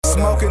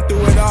smoking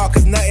through it all,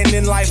 cause nothing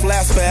in life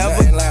lasts forever.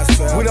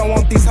 We don't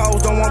want these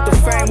hoes, don't want the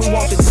fame, we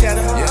want the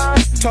cheddar.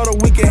 Told her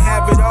we can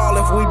have it all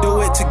if we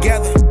do it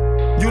together.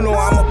 You know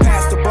I'ma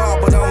pass the ball,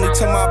 but only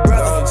to my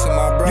brother.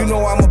 You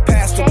know I'ma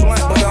pass the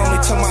blunt, but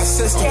only to my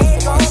sister.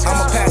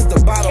 I'ma pass the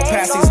bottle,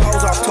 pass these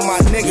hoes off to my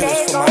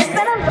niggas.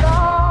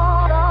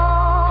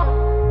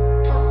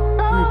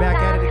 We're back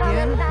at it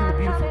again in the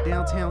beautiful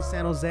downtown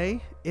San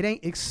Jose. It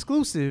ain't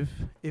exclusive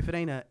if it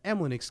ain't a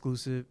Emlyn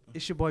exclusive.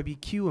 It's your boy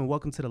BQ, and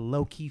welcome to the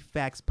Low Key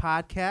Facts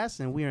podcast.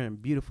 And we are in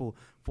beautiful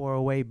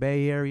 408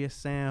 Bay Area,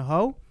 San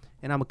Ho.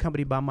 And I'm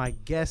accompanied by my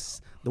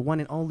guest, the one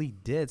and only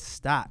Dead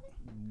Stock.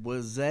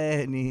 What's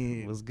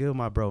happening? What's good,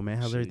 my bro, man?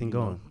 How's everything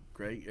going?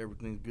 Great.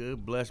 Everything's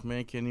good. Blessed,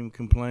 man. Can't even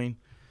complain.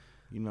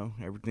 You know,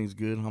 everything's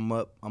good. I'm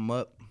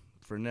up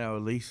for now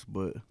at least,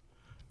 but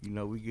you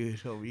know, we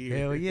good over here.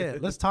 Hell yeah.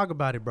 Let's talk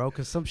about it, bro,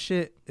 because some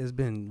shit has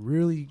been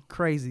really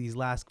crazy these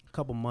last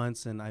couple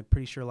months, and I'm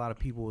pretty sure a lot of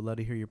people would love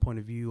to hear your point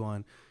of view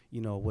on,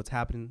 you know, what's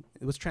happening.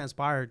 It was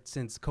transpired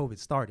since COVID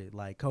started.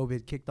 Like,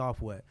 COVID kicked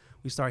off what?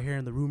 We started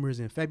hearing the rumors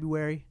in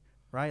February,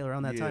 right?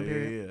 Around that time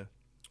period? Yeah.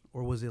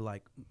 Or was it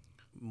like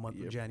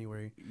month of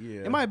January?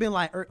 Yeah. It might have been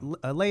like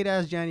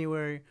late-ass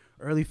January,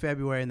 early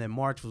February, and then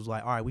March was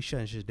like, all right, we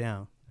shutting shit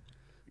down.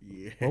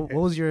 Yeah. What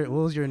was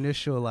your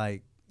initial,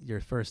 like, your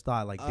first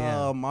thought? Like,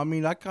 damn. I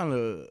mean, I kind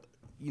of,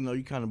 you know,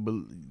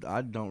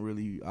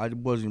 I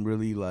wasn't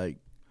really like,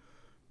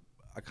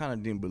 I kind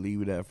of didn't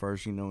believe it at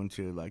first, you know,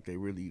 until like they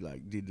really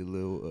like did the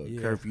little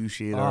curfew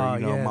shit, or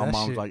you know, my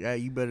mom was like, "Hey,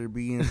 you better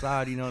be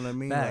inside," you know what I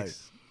mean? Like,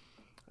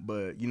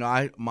 but you know,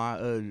 I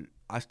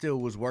still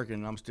was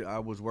working. I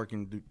was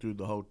working through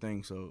the whole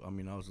thing, so I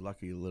mean, I was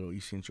lucky, a little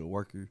essential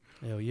worker.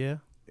 Hell yeah.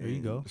 There you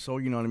go. So,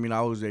 you know what I mean?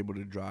 I was able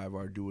to drive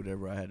or do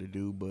whatever I had to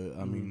do. But,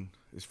 I mean,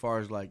 as far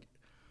as, like,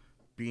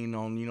 being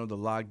on, you know, the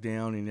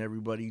lockdown and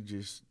everybody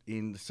just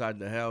inside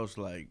the house,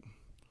 like,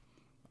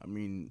 I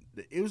mean,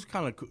 it was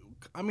kind of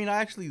 – I mean, I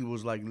actually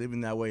was, like,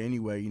 living that way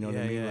anyway, you know what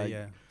I mean?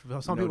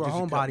 Like, some people are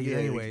homebodies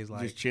anyways.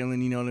 Like, just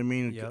chilling, you know what I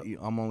mean? Yep.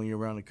 I'm only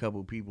around a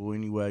couple people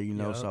anyway, you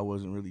know, so I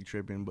wasn't really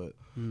tripping. But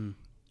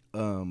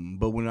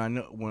but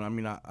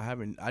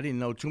I didn't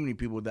know too many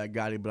people that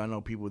got it, but I know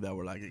people that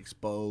were like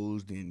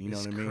exposed, and you know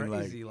what I mean.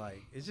 Crazy,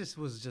 like it just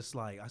was just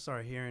like I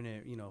started hearing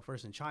it, you know,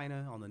 first in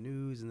China on the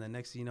news, and then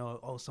next thing you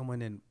know,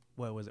 someone in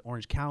what was it,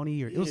 Orange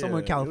County, or it was someone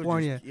in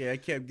California.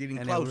 It kept getting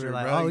and closer. We were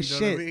like, bro, oh you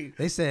shit! Know what I mean?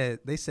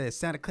 They said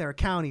Santa Clara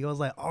County. I was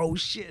like, oh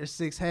shit! There's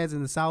 6 heads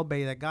in the South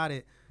Bay that got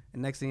it.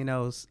 And next thing you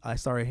know, I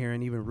started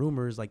hearing even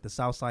rumors like the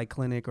Southside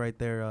Clinic right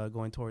there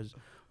going towards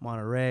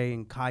Monterey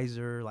and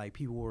Kaiser, like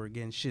people were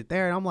getting shit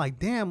there. And I'm like,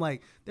 damn,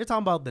 like they're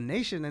talking about the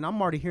nation, and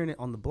I'm already hearing it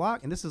on the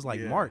block, and this is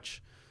like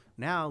March.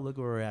 Now look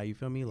where we're at, you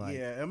feel me? Like,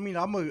 yeah, I mean,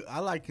 I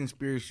like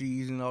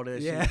conspiracies and all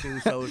that shit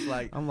too, so it's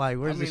like I'm like,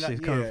 where's this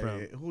shit coming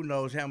from? Who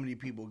knows how many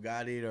people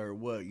got it or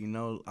what, you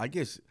know? I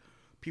guess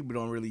people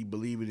don't really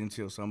believe it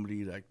until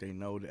somebody like they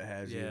know that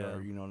has it,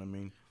 or you know what I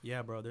mean?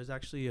 Yeah, bro. There's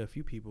actually a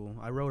few people.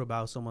 I wrote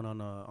about someone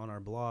on our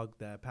blog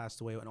that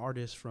passed away, an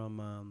artist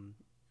from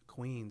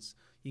Queens.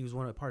 He was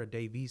part of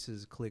Dave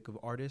East's clique of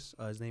artists.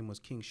 His name was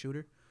King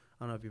Shooter.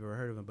 I don't know if you've ever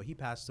heard of him, but he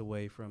passed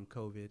away from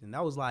COVID. And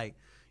that was like,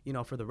 you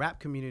know, for the rap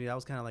community, that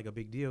was kind of like a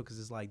big deal, because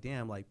it's like,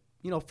 damn, like,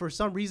 you know, for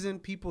some reason,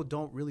 people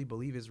don't really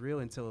believe it's real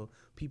until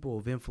people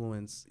of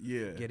influence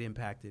get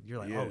impacted. You're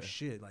like, oh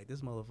shit, like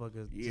this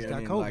motherfucker just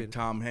got COVID. Like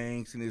Tom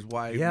Hanks and his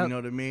wife, you know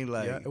what I mean?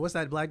 Like, what's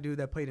that black dude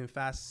that played in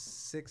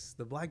Fast 6?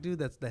 The black dude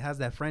that has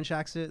that French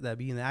accent that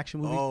be in the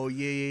action movie. Oh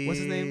yeah. What's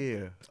his name?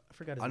 Yeah. I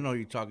forgot his name. I know who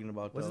you're talking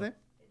about. What's though. his name?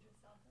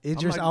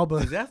 Idris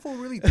Elba. Does that fool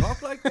really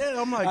talk like that?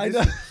 I'm like,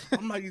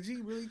 I'm like, does he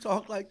really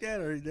talk like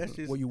that, or that's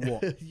just what you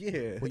want?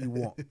 Yeah, what you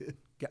want?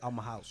 Get out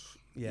my house.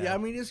 Yeah, I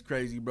mean, it's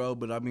crazy, bro.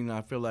 But I mean,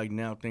 I feel like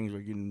now things are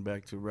getting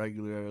back to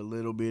regular a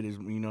little bit. You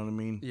know what I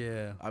mean?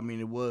 Yeah. I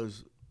mean,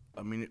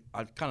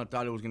 I kind of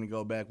thought it was gonna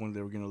go back when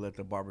they were gonna let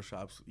the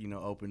barbershops, you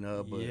know, open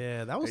up. But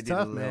yeah, that was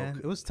tough, man.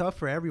 It was tough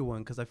for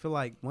everyone, because I feel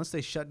like once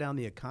they shut down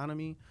the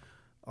economy,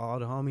 all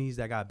the homies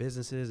that got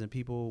businesses and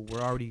people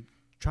were already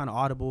trying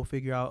to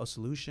figure out a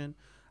solution.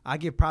 I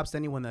give props to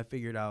anyone that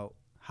figured out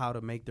how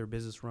to make their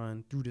business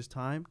run through this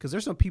time, because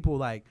there's some people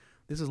like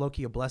this is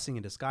low-key a blessing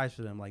in disguise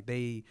for them. Like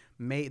they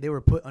were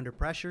put under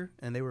pressure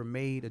and they were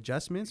made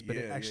adjustments, but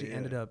it actually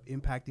ended up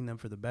impacting them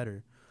for the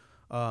better.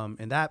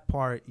 And that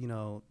part, you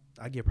know,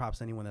 I give props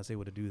to anyone that's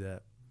able to do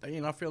that.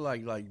 And I feel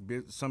like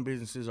some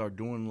businesses are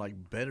doing like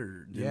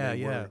better than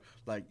they were,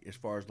 like as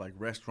far as like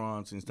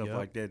restaurants and stuff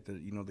like that.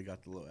 That, you know, they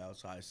got the little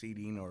outside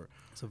seating, or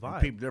it's a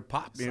vibe. People, they're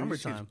popping.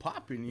 Summertime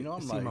Popping. You know,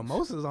 I'm see like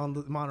mimosas on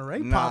the Monterey.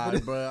 Nah, popping.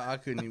 bro, I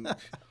couldn't even.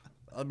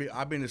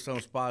 I've been to some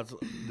spots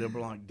that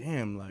were like,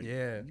 damn, like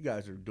you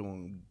guys are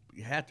doing.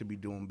 You had to be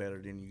doing better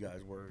than you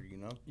guys were, you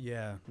know.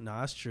 Yeah, no,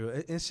 that's true.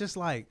 It's just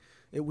like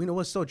we know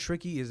what's so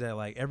tricky is that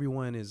like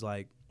everyone is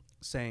like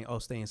saying, oh,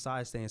 stay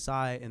inside,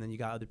 and then you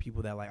got other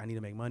people that like, I need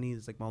to make money,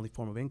 it's like my only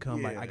form of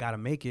income, like I gotta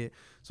make it.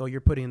 So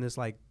you're putting in this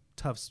like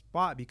tough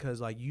spot,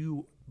 because like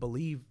you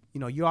believe,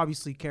 you know, you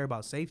obviously care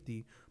about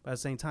safety, but at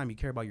the same time you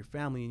care about your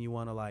family, and you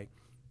want to like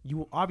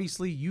you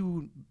obviously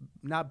you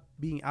not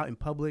being out in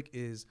public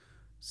is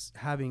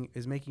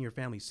making your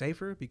family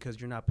safer because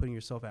you're not putting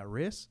yourself at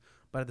risk.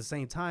 But at the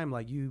same time,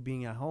 like you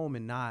being at home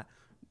and not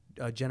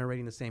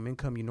generating the same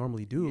income you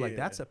normally do, like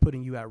that's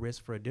putting you at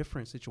risk for a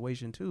different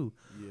situation too.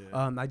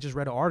 I just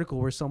read an article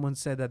where someone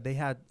said that they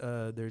had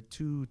their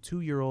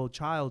two-year-old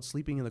child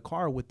sleeping in the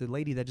car with the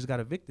lady that just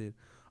got evicted,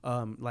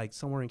 like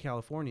somewhere in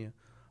California,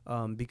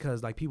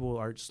 because like people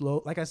are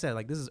slow. Like I said,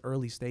 like this is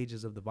early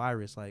stages of the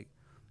virus. Like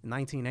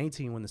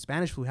 1918 when the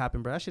Spanish flu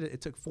happened, bro,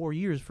 it took 4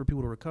 years for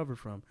people to recover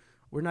from.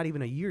 We're not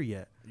even a year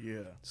yet.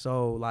 Yeah.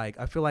 So, like,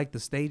 I feel like the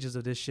stages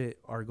of this shit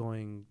are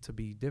going to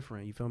be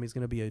different. You feel me? It's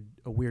going to be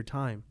a weird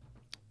time.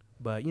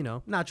 But, you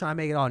know, not trying to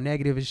make it all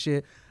negative and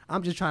shit.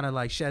 I'm just trying to,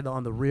 like, shed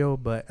on the real.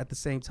 But at the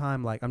same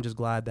time, like, I'm just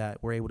glad that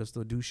we're able to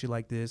still do shit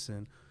like this.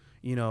 And,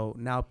 you know,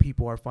 now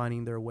people are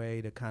finding their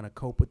way to kind of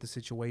cope with the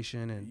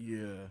situation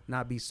and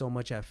not be so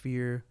much at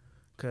fear.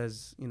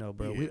 Because, you know,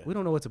 bro, we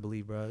don't know what to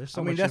believe, bro. There's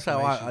so much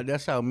information.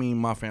 That's how me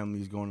and my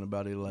family is going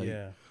about it. Like,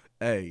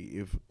 hey,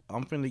 if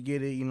I'm finna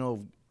get it, you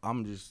know,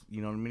 I'm just,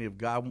 you know what I mean? If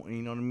God,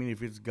 you know what I mean?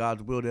 If it's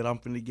God's will that I'm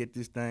finna get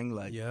this thing,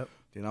 like,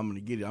 then I'm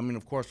gonna get it. I mean,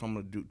 of course, I'm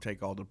gonna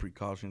take all the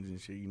precautions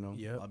and shit, you know?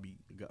 I'll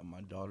got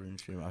my daughter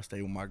and shit. I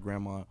stay with my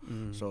grandma.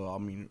 So, I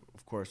mean,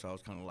 of course, I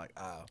was kind of like,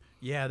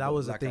 Yeah, that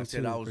was like the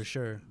thing, too, for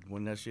sure.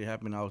 When that shit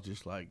happened, I was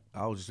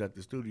just at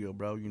the studio,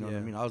 bro. You know what I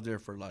mean? I was there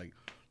for, like,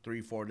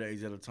 3-4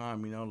 days at a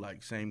time, you know,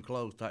 like same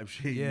clothes type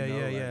shit. Yeah, you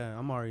know? yeah.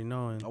 I'm already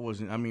knowing.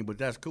 But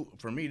that's cool.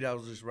 For me, that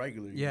was just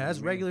regular. Yeah, that's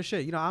regular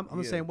shit. You know, I'm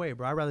the same way,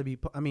 bro. I'd rather be,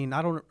 I'm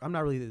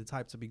not really the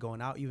type to be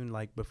going out even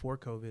like before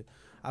COVID.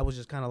 I was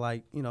just kind of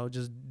like, you know,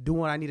 just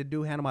doing what I need to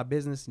do, handle my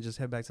business, and just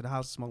head back to the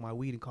house, smoke my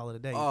weed, and call it a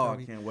day.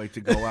 I can't wait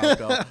to go out,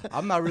 though.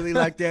 I'm not really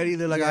like that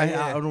either. Like,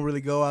 I don't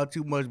really go out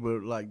too much,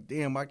 but, like,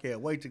 damn, I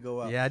can't wait to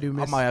go out. Yeah, I do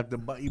miss I might have to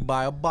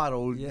buy a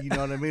bottle, you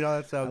know what I mean?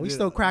 All that we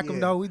still crack them,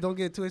 though. We don't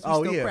get twisted.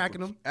 We still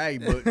cracking them. Hey,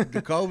 but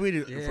the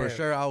COVID, for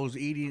sure,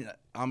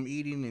 I'm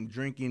eating and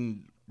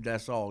drinking,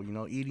 that's all, you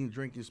know? Eating,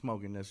 drinking,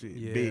 smoking, that's it.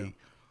 Yeah. Big.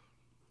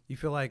 You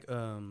feel like,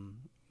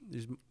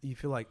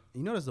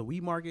 you notice the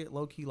weed market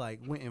low key like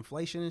went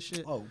inflation and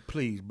shit. Oh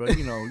please, bro!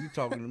 You know you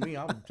talking to me.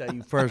 I'm gonna tell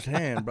you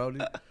firsthand, bro.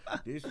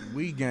 This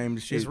weed game,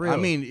 this shit. It's real. I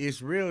mean,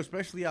 it's real,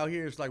 especially out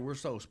here. It's like we're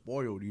so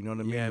spoiled. You know what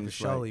I mean? Yeah, for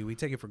sure. We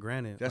take it for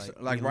granted. That's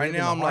like right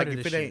now. I'm like,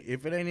 if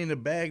it ain't in the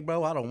bag,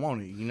 bro, I don't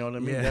want it. You know what I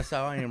mean? Yeah. That's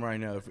how I am right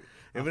now.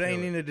 If it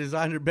ain't in the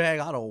designer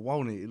bag, I don't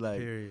want it. Like,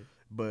 period.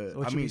 But so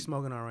what you be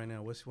smoking on right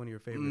now? What's one of your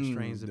favorite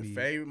strains?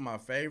 My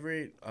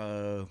favorite.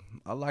 I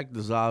like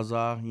the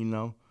Zaza. You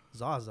know.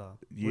 Zaza.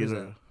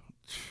 Yeah.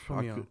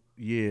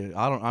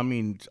 I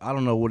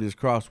don't know what it's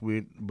crossed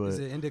with, but is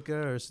it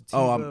indica or sativa?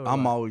 Oh,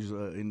 I'm always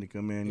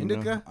indica, man.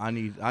 Indica? Know? I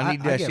need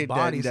that shit.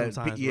 Body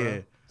sometimes,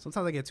 bro.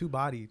 Sometimes I get too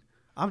bodied.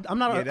 I'm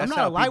not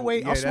a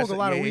lightweight. I'll smoke a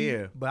lot of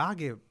weed, but I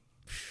get.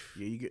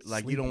 Yeah, you get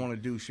like sleepy. You don't want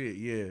to do shit.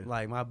 Yeah,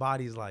 like my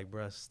body's like,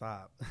 bruh,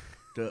 stop.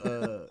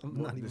 The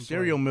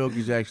cereal milk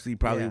is actually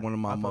probably one of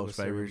my most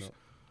favorites.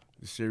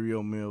 The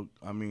cereal milk.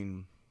 I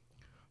mean.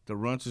 The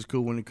runts is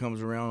cool when it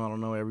comes around. I don't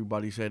know.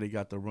 Everybody say they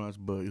got the runts,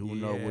 but who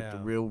know what the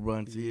real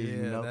runts is?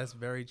 You know? That's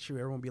very true.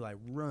 Everyone be like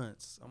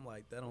runts. I'm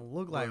like, that don't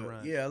look like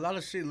runts. Yeah, a lot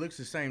of shit looks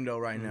the same though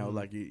right now.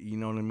 Like you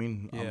know what I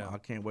mean? Yeah. I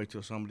can't wait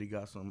till somebody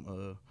got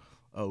some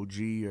OG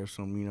or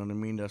some. You know what I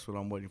mean? That's what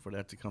I'm waiting for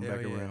that to come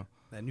back around.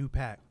 That new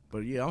pack. But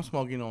yeah, I'm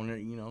smoking on it.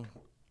 You know,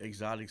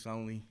 exotics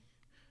only.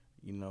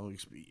 You know,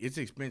 it's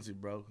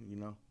expensive, bro. You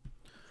know,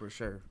 for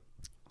sure.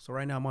 So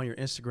right now I'm on your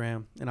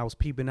Instagram and I was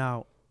peeping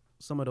out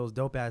some of those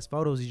dope ass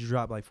photos you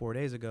dropped like 4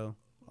 days ago.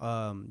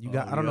 I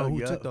don't know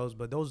who took those,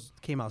 but those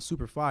came out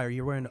super fire.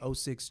 You're wearing the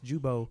 06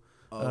 Jubo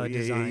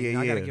design.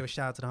 I gotta give a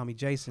shout out to the homie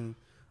Jason.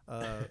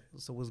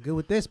 So what's good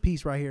with this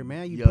piece right here,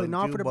 man? You putting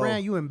on for the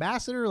brand? You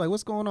ambassador? Like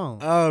what's going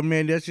on? Oh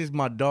man, that's just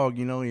my dog,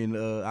 you know. And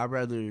I'd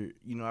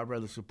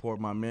rather support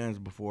my mans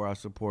before I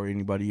support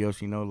anybody else,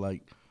 you know.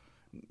 Like,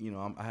 you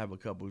know, I have a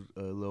couple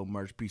little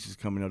merch pieces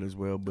coming out as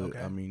well, but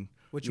I mean.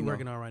 What you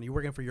working on right now? You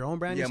working for your own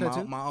brand? Yeah, you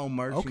said my own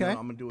merch. Okay. You know,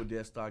 I'm gonna do a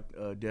dead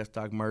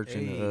stock merch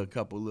and a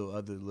couple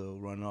other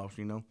runoffs.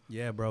 You know.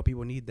 Yeah, bro.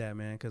 People need that,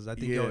 man, because I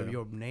think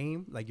your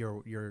name, like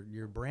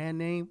your brand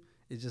name,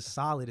 is just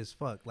solid as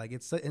fuck. Like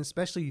it's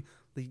especially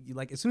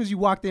like as soon as you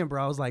walked in,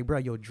 bro, I was like, bro,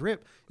 your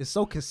drip is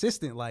so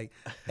consistent. Like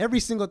every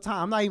single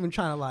time, I'm not even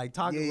trying to like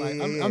talk.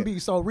 I'm being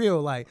so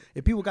real. Like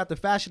if people got the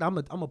fashion, I'm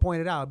gonna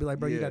point it out. I'll be like,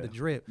 bro, you got the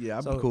drip. Yeah,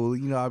 I'll be cool.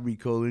 You know, I'll be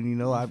cool, and you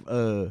know,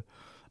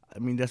 I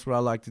mean, that's what I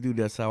like to do.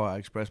 That's how I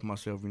express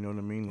myself. You know what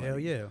I mean? Like, hell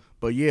yeah.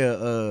 But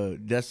yeah,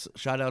 that's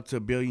shout out to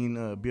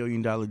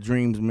Billion Dollar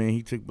Dreams, man.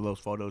 He took those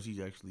photos.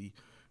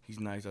 He's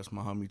nice. That's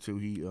my homie too.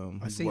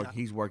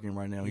 He's working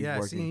right now.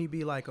 I seen he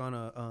be like on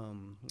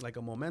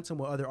a momentum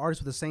with other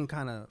artists with the same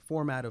kind of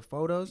format of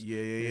photos. Yeah.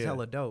 It's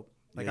hella dope.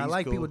 Like I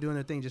like people doing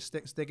their thing, just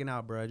sticking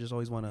out, bro. I just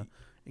always want to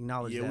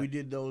acknowledge that. Yeah, we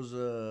did those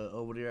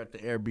over there at the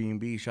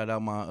Airbnb. Shout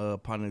out my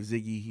partner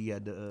Ziggy.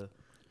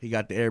 He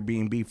got the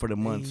Airbnb for the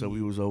month, so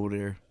we was over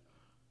there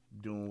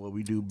doing what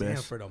we do best.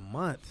 Damn, for the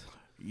month.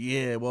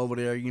 Yeah, well, over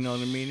there, you know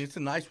what I mean? It's a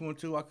nice one,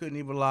 too. I couldn't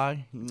even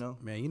lie, you know?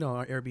 Man, you know,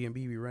 our Airbnb,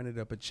 we rented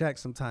up a check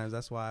sometimes.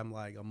 That's why I'm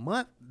like, a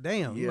month?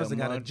 Damn, you Yeah, must have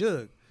got a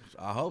jug.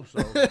 I hope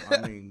so.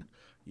 I mean,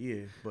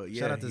 yeah. But,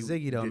 yeah. Shout out to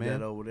Ziggy, though, did man.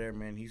 That over there,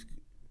 man. He's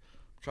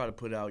try to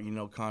put out, you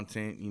know,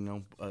 content, you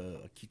know,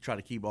 try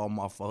to keep all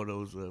my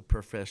photos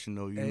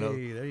professional, you know?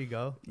 Hey, there you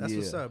go. That's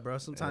what's up, bro.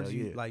 Sometimes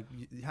you, like,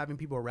 having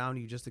people around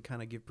you just to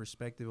kind of give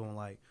perspective on,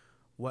 like,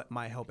 what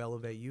might help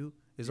elevate you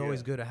is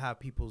always good to have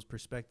people's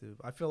perspective.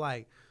 I feel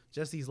like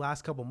just these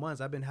last couple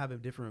months, I've been having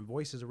different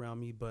voices around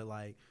me, but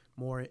like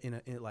more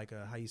in like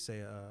a, how you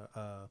say,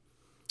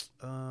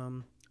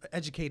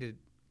 educated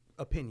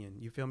opinion.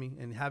 You feel me?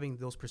 And having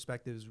those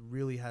perspectives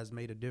really has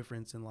made a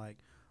difference in like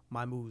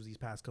my moves these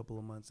past couple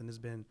of months, and it's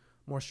been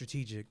more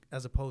strategic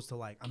as opposed to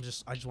like I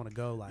just want to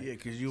go like. Yeah,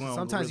 because you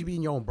sometimes you be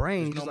in your own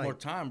brain. There's just no like, more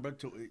time,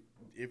 but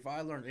if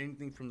I learned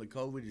anything from the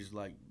COVID, is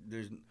like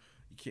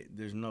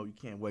you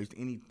can't waste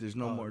any. There's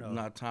no more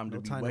not time to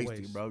be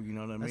wasted, bro. You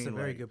know what I mean? That's a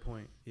very good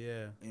point.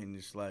 Yeah. And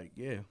it's like,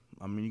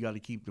 I mean, you got to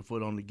keep the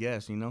foot on the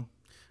gas, you know?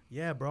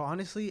 Yeah, bro.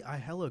 Honestly, I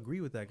hella agree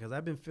with that because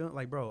I've been feeling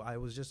like, bro, I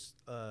was just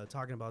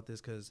talking about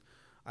this because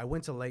I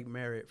went to Lake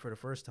Merritt for the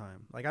first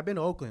time. Like, I've been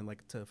to Oakland,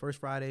 like to First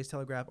Fridays,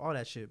 Telegraph, all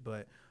that shit.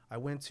 But I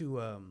went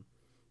to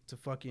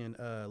fucking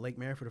Lake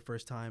Merritt for the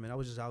first time, and I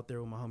was just out there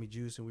with my homie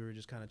Juice, and we were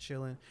just kind of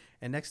chilling.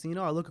 And next thing you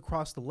know, I look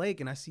across the lake,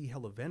 and I see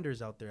hella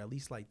vendors out there, at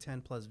least like 10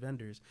 plus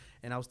vendors.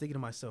 And I was thinking to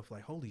myself,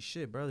 like, holy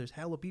shit, bro, there's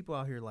hella people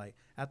out here, like,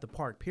 at the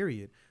park,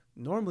 period.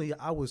 Normally,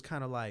 I was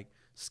kind of like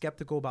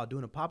skeptical about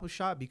doing a pop-up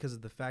shop because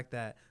of the fact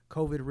that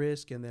COVID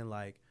risk, and then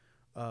like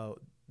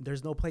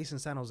there's no place in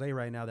San Jose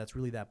right now that's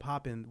really that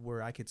popping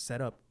where I could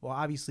set up. Well,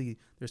 obviously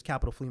there's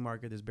Capitol Flea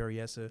Market, there's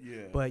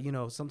Berryessa, but you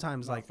know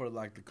sometimes not like for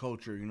like the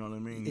culture, you know what I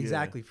mean?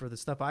 Exactly. For the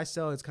stuff I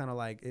sell, it's kind of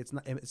like it's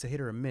a hit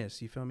or a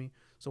miss. You feel me?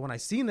 So when I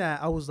seen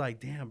that, I was like,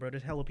 damn, bro,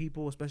 there's hella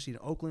people, especially in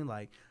Oakland.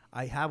 Like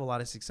I have a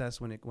lot of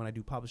success when I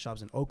do pop-up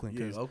shops in Oakland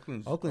because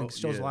Oakland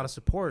shows a lot of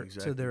support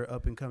to their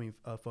up and coming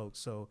folks.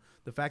 So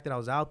the fact that I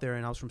was out there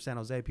and I was from San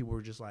Jose, people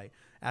were just like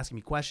asking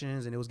me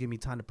questions, and it was giving me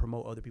time to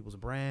promote other people's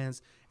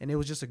brands, and it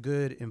was just a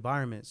good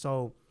environment.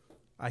 So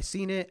I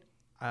seen it.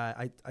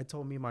 I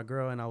told me and my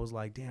girl, and I was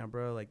like, damn,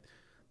 bro, like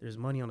there's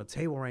money on the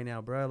table right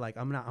now, bro. Like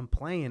I'm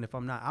playing if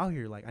I'm not out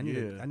here. Like I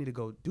need to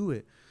go do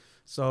it.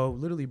 So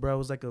literally, bro, it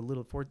was like a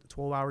little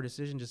 12-hour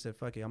decision. Just said,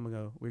 fuck it, I'm gonna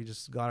go. We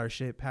just got our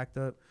shit packed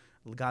up,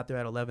 got there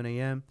at 11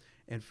 a.m.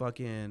 and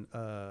fucking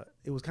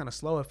it was kind of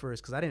slow at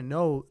first because I didn't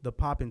know the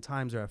pop-in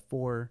times are at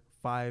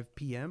 4-5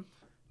 p.m.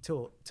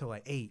 till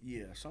like 8.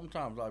 Yeah,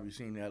 sometimes I'll be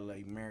seeing that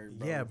like Merritt,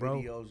 bro, yeah, bro,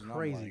 videos, and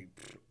crazy. I'm like,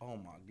 oh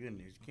my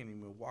goodness, you can't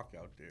even walk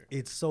out there.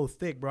 It's so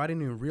thick, bro. I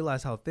didn't even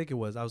realize how thick it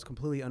was. I was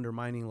completely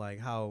undermining like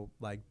how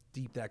like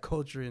deep that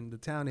culture in the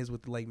town is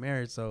with the Lake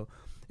Merritt. So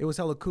it was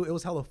hella cool. It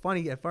was hella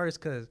funny at first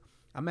because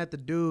I met the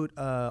dude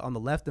on the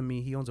left of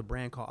me. He owns a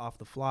brand called Off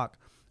the Flock.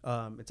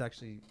 It's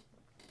actually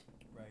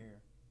right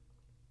here.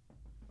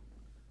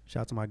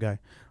 Shout out to my guy.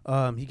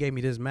 He gave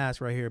me this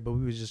mask right here, but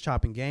we was just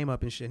chopping game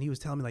up and shit. And he was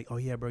telling me like, oh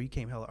yeah, bro, you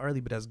came hella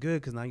early, but that's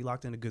good because now you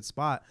locked in a good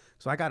spot.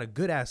 So I got a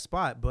good ass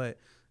spot, but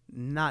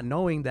not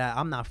knowing that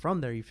I'm not from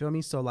there, you feel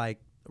me? So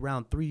like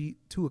around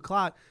 2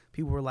 o'clock,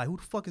 people were like, who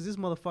the fuck is this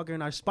motherfucker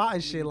in our spot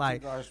and shit?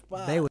 Like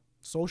they were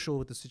social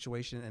with the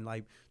situation and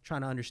like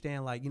trying to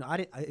understand, like, you know,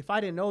 if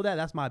I didn't know that,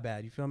 that's my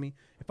bad, you feel me?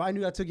 If I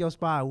knew I took your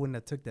spot, I wouldn't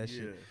have took that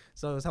shit.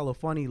 So it was hella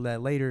funny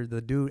that later the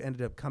dude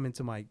ended up coming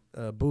to my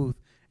booth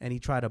and he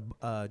tried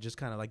to just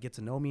kind of like get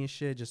to know me and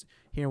shit, just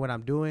hearing what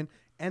I'm doing.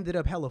 Ended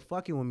up hella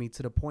fucking with me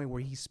to the point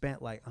where he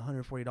spent like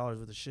 $140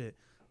 worth of shit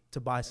to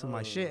buy some of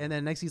my shit. And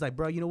then next he's like,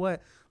 bro, you know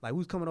what? Like, we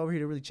was coming over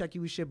here to really check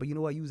you with shit, but you know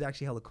what? You was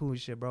actually hella cool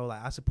and shit, bro.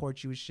 Like, I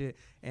support you with shit.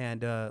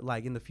 And,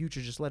 like, in the future,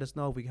 just let us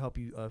know if we can help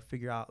you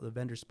figure out the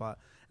vendor spot.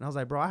 And I was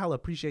like, bro, I hella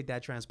appreciate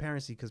that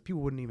transparency because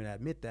people wouldn't even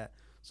admit that.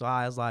 So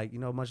I was like, you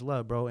know, much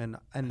love, bro. And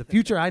in the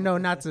future, I know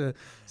not to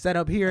set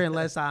up here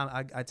unless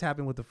I tap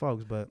in with the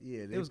folks. But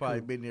yeah, they've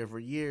probably been there for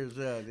years.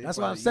 That's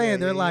what I'm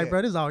saying. They're like,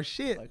 bro, this is all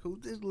shit. Like,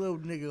 who's this little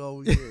nigga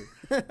over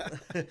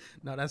here?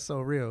 No, that's so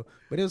real.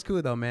 But it was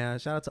cool, though, man.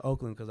 Shout out to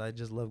Oakland because I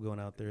just love going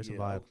out there. It's a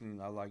vibe.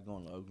 Oakland, I like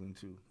going to Oakland,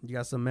 too. You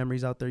got some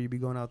memories out there? You be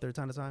going out there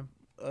time to time?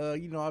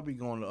 You know, I'll be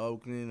going to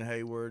Oakland,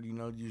 Hayward, you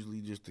know,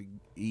 usually just to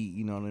eat,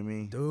 you know what I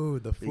mean?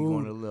 Dude, the food. Be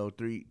going to little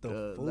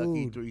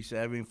Lucky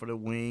 37 for the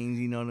wings,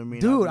 you know what I mean?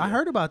 Dude, I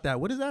heard about that.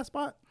 What is that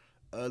spot?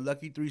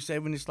 Lucky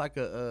 37, it's like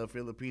a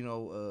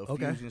Filipino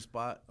fusion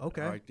spot.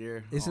 Okay. Right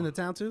there. It's in the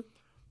town too?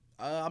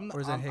 I'm not, or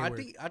is that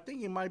Hayward? I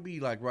think it might be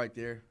like right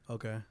there.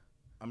 Okay.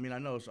 I mean,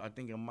 I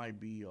think it might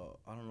be,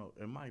 I don't know,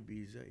 it might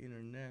be, is that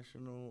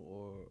International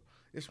or,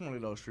 it's one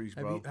of those streets,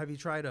 bro. Have you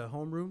tried a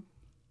homeroom?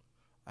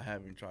 I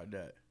haven't tried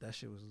that. That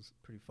shit was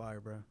pretty fire,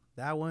 bro.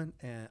 That one,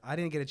 and I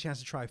didn't get a chance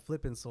to try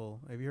Flippin' Soul.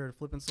 Have you heard of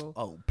Flippin' Soul?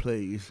 Oh,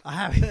 please. I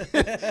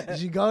haven't. Did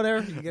you go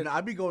there?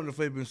 I be going to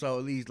Flippin' Soul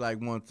at least like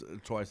once,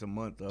 twice a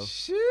month though.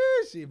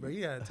 Shit, bro.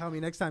 You gotta tell me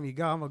next time you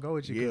go. I'm gonna go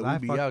with you. Yeah,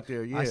 we be out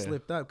there. Yeah, I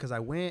slipped up because I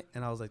went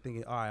and I was like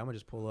thinking, all right, I'm gonna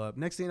just pull up.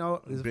 Next thing you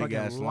know, there's a big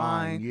ass fucking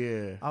line.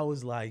 Yeah, I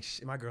was like,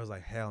 my girl's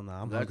like, hell no,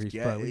 I'm hungry as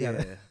fuck.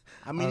 Yeah,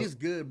 I mean it's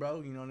good,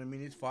 bro. You know what I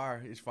mean? It's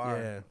fire. It's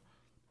fire. Yeah.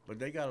 But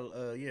they got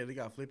they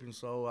got Flippin'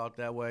 Soul out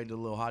that way. The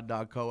little hot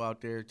dog co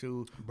out there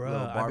too. Bro,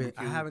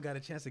 I haven't got a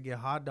chance to get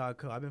hot dog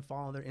co. I've been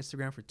following their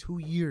Instagram for 2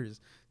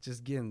 years,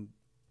 just getting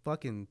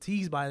fucking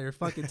teased by their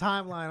fucking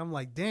timeline. I'm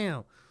like,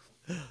 damn.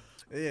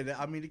 Yeah,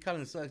 I mean, it kind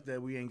of sucks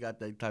that we ain't got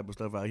that type of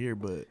stuff out here,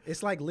 but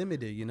it's like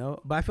limited, you know.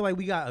 But I feel like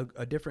we got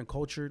a different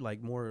culture,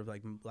 like more of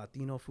like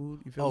Latino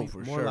food. You feel me? For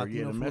more sure.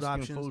 Latino food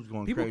options. Food's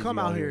going People crazy come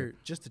out here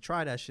just to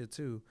try that shit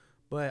too.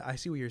 But I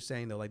see what you're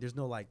saying though. Like, there's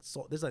no like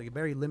there's like a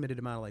very limited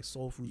amount of like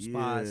soul food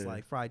spots,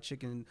 like fried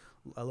chicken.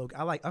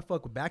 I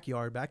fuck with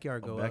Backyard.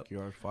 Backyard go up.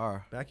 Backyard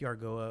fire. Backyard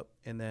go up,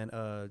 and then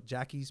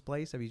Jackie's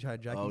Place. Have you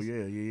tried Jackie's? Oh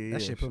yeah.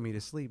 That shit put me to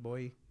sleep,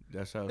 boy.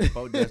 That's how.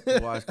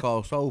 That's why it's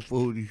called soul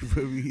food. You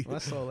feel me? My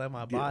soul left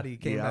my body.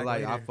 Came back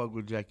later. I fuck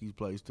with Jackie's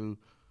Place too.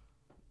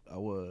 I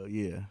was I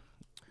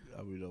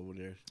be over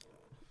there.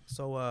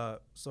 So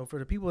for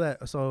the people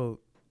that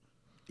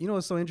you know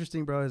what's so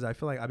interesting, bro, is I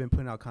feel like I've been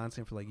putting out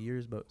content for like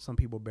years, but some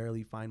people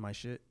barely find my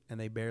shit and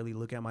they barely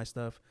look at my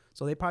stuff.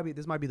 So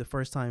this might be the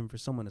first time for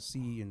someone to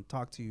see and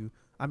talk to you.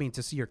 I mean,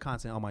 to see your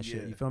content on my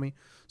shit. You feel me?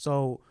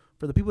 So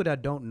for the people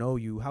that don't know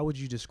you, how would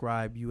you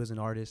describe you as an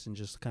artist and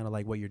just kind of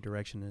like what your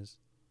direction is?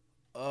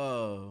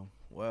 Wow,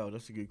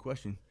 that's a good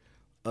question.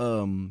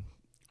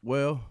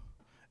 Well,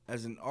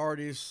 as an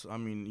artist, I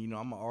mean, you know,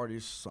 I'm an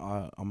artist.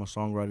 I'm a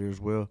songwriter as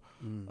well.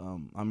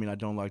 I mean, I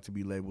don't like to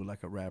be labeled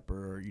like a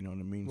rapper, or, you know what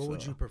I mean? What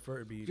would you prefer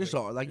to be? Just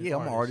like, I'm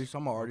an artist.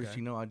 I'm an artist. Okay.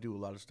 You know, I do a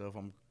lot of stuff.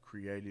 I'm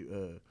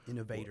creative.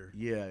 Innovator.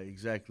 Yeah,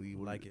 exactly.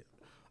 Like it.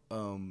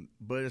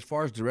 But as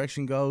far as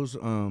direction goes,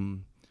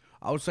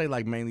 I would say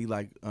like mainly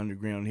like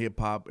underground hip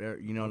hop.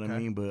 You know what I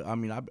mean? But I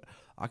mean,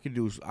 I could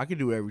do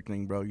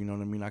everything, bro. You know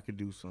what I mean? I could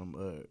do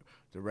some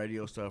the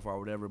radio stuff or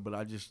whatever. But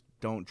I just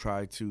don't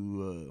try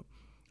to.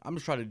 I'm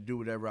just trying to do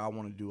whatever I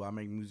want to do. I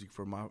make music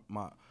for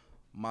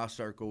my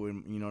circle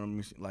and, you know what I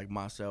mean, like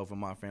myself and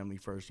my family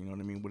first. You know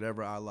what I mean?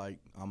 Whatever I like,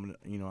 I'm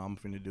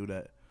finna do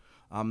that.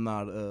 I'm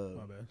not.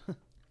 My bad.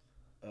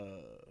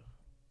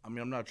 I mean,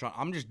 I'm not trying.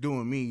 I'm just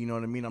doing me. You know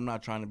what I mean? I'm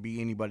not trying to be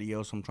anybody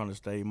else. I'm trying to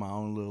stay in my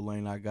own little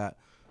lane I got.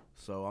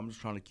 So I'm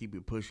just trying to keep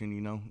it pushing.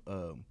 You know,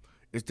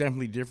 it's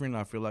definitely different.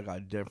 I feel like I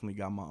definitely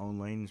got my own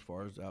lane as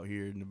far as out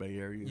here in the Bay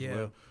Area as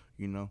well.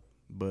 You know,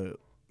 but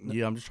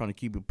yeah, I'm just trying to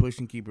keep it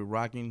pushing, keep it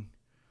rocking.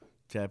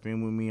 Tap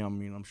in with me. I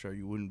mean, I'm sure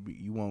you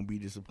won't be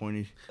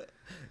disappointed.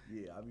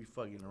 Yeah, I'll be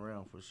fucking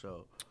around for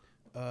sure.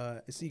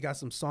 So you got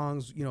some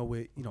songs, you know,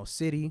 with, you know,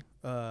 City.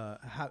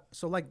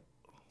 So like,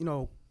 you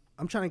know,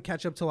 I'm trying to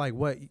catch up to like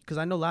what, because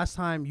I know last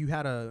time you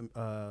had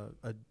a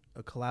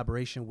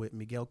collaboration with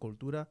Miguel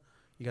Cultura.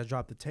 You guys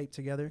dropped the tape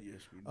together. Yes,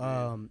 we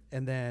did.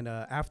 And then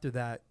after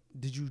that,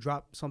 did you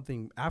drop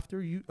something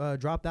after you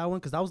dropped that one?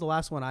 Because that was the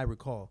last one I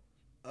recall.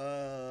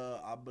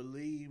 I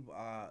believe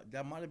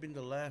that might have been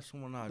the last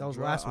one I dropped. That was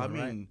the last one, I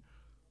mean,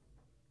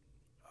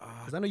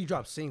 because I know you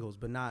dropped singles,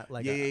 but not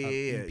like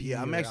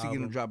yeah. I'm actually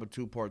gonna drop a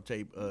 2-part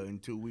tape in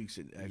 2 weeks.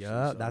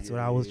 Yeah, that's what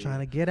I was trying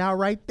to get out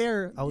right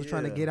there. I was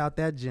trying to get out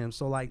that gem.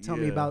 So like, tell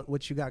me about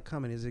what you got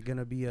coming. Is it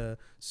gonna be a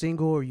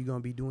single, or are you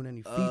gonna be doing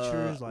any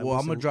features? Well,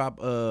 I'm gonna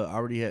drop. I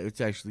already have.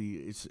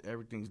 It's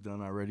everything's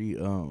done already.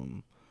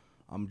 I'm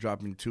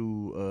dropping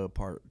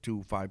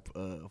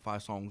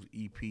 5 songs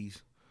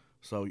EPs.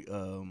 So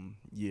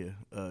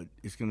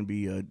it's gonna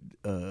be a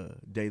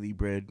Daily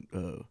Bread,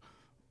 you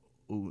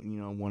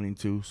know, 1 and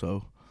 2.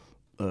 So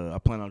I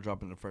plan on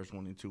dropping the first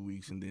one in 2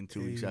 weeks, and then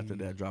 2 weeks after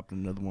that,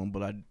 dropping another one.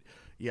 But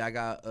I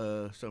got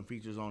some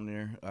features on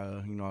there.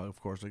 You know, of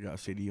course, I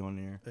got City on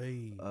there.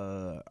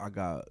 I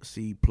got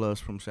C+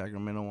 from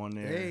Sacramento on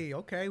there. Hey,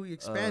 okay, we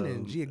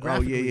expanding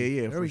geographically.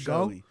 Oh yeah. There we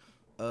go.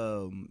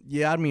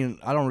 I mean,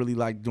 I don't really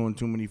like doing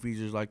too many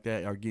features like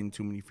that or getting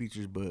too many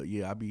features, but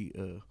yeah,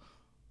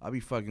 I be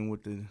fucking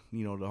with the,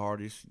 you know, the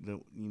hardest,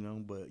 you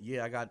know, but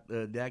yeah, I got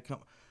that.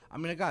 I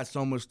mean, I got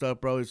so much stuff,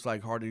 bro. It's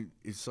like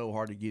it's so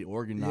hard to get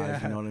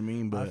organized. You know what I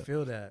mean? But I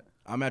feel that.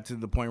 I'm at to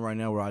the point right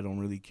now where I don't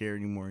really care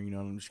anymore. You know,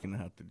 I'm just gonna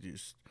have to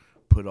just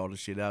put all the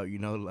shit out. You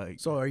know, like.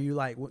 So are you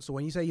like? So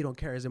when you say you don't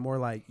care, is it more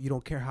like you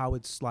don't care how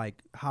it's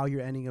like how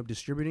you're ending up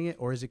distributing it,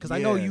 or is it because I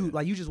know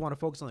you just want to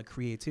focus on the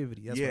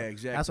creativity? That's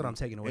exactly. That's what I'm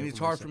taking away. And it's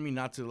hard for me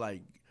not to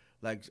like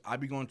I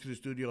be going to the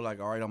studio like,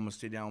 all right, I'm gonna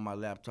sit down with my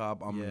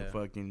laptop. I'm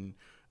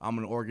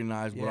gonna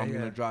organize what I'm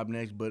gonna drop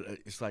next, but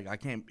it's like I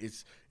can't.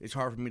 It's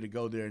hard for me to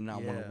go there and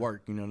not want to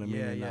work. You know what I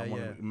mean? And not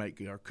want to make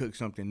or cook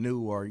something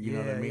new, or you know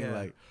what I mean? Yeah.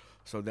 Like,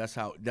 so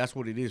that's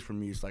what it is for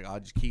me. It's like I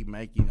just keep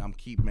making.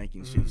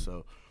 Shit.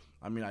 So,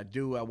 I mean, I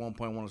do at one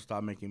point want to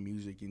stop making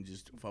music and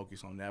just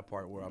focus on that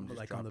part where I'm just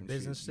like on the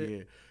business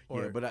shit.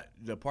 Yeah. But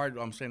the part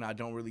I'm saying I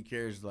don't really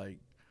care is like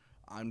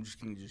I'm just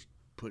gonna just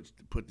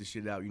put the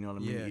shit out. You know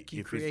what I mean? Yeah,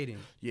 keep creating.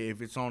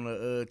 If it's on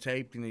a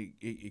tape, then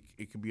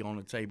it could be on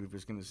the tape. If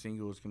it's gonna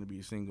single, it's gonna be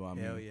a single.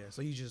 Hell yeah!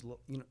 So you just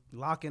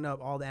locking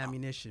up all the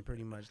ammunition,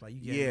 pretty much. Like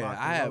you get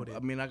I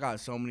mean, I got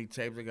so many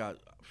tapes. I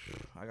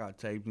got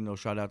tapes. You know,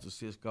 shout out to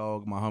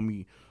Cisco, my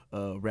homie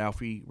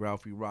Ralphie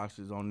Rocks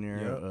is on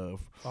there.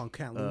 On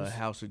Can't Lose.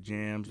 House of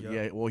Jams. Yep.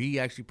 Yeah. Well, he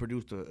actually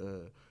produced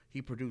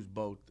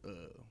both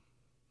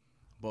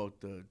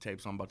the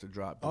tapes I'm about to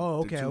drop.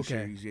 The two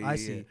series. Yeah, I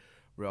see.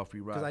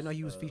 Ralphie Rocks. Because I know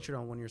he was featured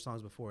on one of your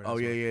songs before.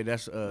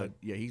 That's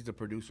he's the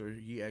producer.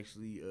 He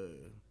actually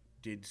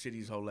did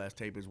City's whole last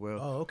tape as well.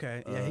 Oh,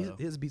 okay. Yeah,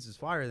 his beats is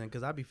fire then,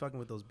 because I be fucking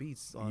with those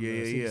beats on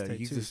tape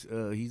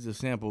he's a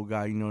sample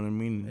guy, you know what I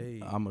mean?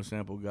 Hey. I'm a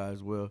sample guy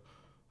as well.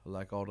 I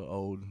like all the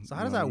old. So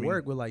how does that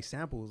work with like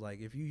samples?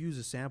 Like if you use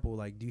a sample,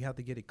 like do you have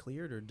to get it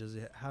cleared, or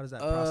how does that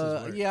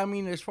process work? Yeah, I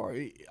mean if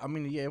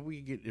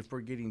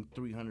we're getting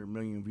 300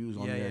 million views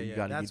on there, you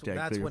gotta get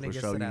that clear for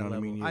sure. You know what I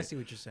mean? Yeah. I see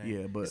what you're saying.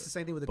 Yeah, but it's the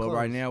same thing with the But clothes.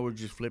 right now we're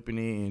just flipping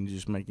it and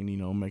just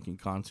making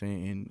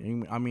content,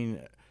 and I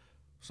mean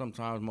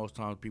most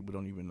times people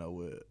don't even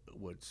know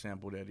what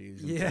sample that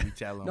is. Yeah.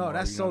 No,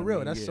 that's so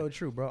real. That's so true.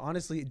 true, bro.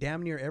 Honestly,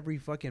 damn near every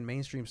fucking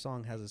mainstream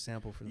song has a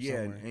sample from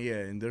somewhere. Yeah,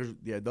 and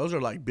those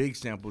are like big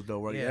samples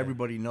though, right? Yeah.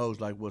 Everybody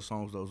knows like what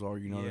songs those are,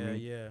 you know what I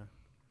mean? Yeah.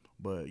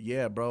 But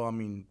yeah, bro, I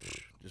mean,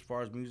 as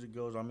far as music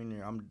goes, I mean,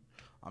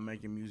 I'm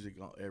making music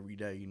every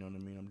day, you know what I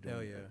mean? I'm doing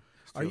Hell yeah.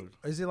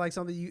 Is it like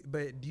something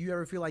but do you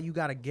ever feel like you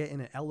got to get in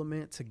an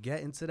element to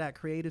get into that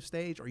creative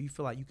stage, or you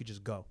feel like you could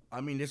just go?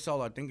 I mean, that's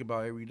all I think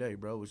about every day,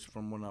 bro. It's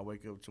from when I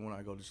wake up to when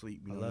I go to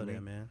sleep, you know what I mean?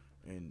 That, man.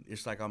 And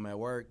it's like I'm at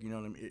work, you know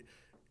what I mean?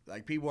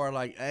 Like people are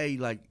like, "Hey,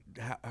 like,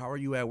 how are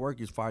you at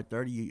work? It's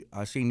 5:30.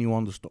 I seen you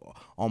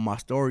on my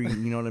story. You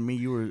know what I mean?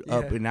 You were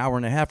up an hour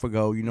and a half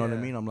ago. You know what I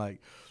mean? I'm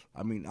like,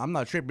 I'm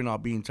not tripping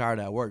off being tired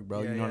at work,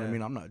 bro. You know what I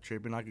mean? I'm not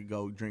tripping. I could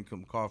go drink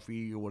some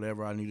coffee or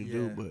whatever I need to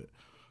do, but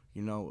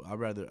you know,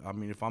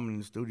 if I'm in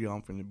the studio,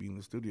 I'm finna be in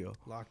the studio,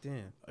 locked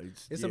in.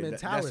 It's a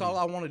mentality. That's all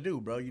I want to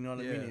do, bro. You know what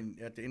I mean?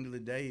 And at the end of the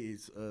day,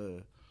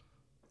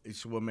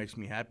 it's what makes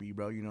me happy,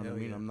 bro. You know what I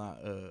mean?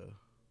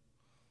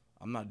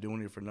 I'm not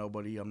doing it for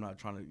nobody. I'm not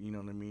trying to, you know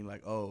what I mean?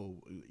 Like,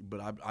 but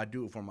I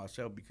do it for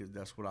myself because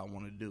that's what I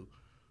want to do.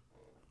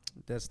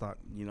 That's not,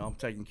 you know, I'm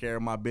taking care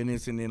of my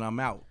business and then I'm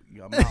out.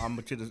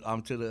 I'm to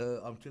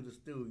the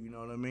stew. You know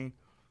what I mean?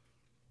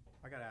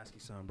 I gotta ask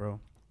you something, bro.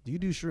 Do you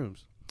do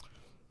shrooms?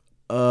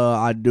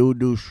 I do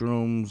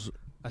shrooms.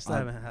 I still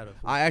haven't had it.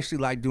 I actually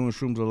like doing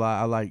shrooms a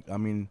lot.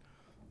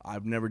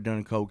 I've never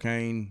done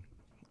cocaine.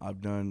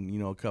 I've done,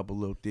 a couple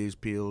little Thiz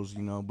pills,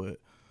 but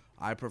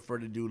I prefer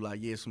to do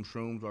some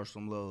shrooms or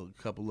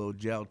couple little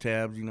gel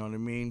tabs. You know what I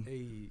mean?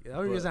 Hey, the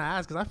only reason I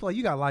ask because I feel like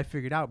you got life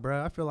figured out,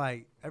 bro. I feel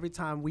like every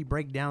time we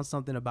break down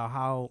something about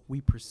how we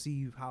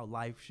perceive how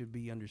life should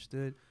be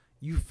understood,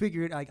 you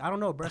figure it. Like, I don't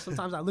know, bro.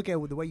 Sometimes I look at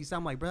it with the way you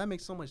sound, like, bro, that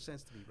makes so much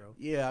sense to me, bro.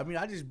 Yeah, I mean,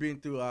 I just been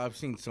through. I've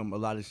seen a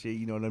lot of shit.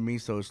 You know what I mean?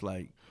 So it's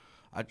like,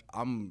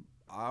 I'm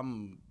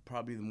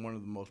probably one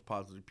of the most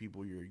positive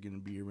people you're gonna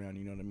be around.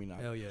 You know what I mean?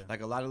 Hell yeah.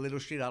 Like a lot of little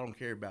shit, I don't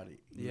care about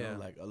it. You know?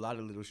 Like a lot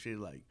of little shit,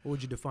 like. What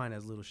would you define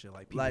as little shit?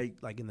 Like people,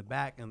 like in the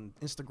back and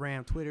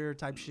Instagram, Twitter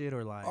type shit,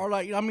 or like.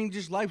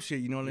 Just life shit.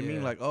 You know what I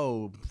mean? Like,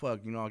 oh fuck,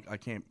 I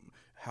can't.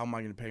 How am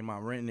I gonna pay my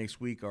rent next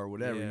week or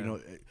whatever? Yeah. You know,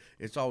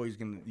 it's always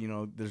gonna.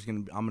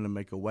 I'm gonna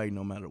make a way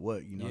no matter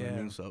what. You know what I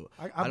mean? So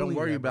I don't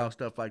worry about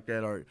stuff like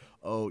that, or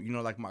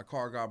like my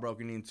car got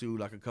broken into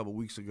like a couple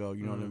weeks ago.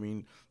 You know what I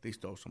mean? They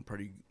stole some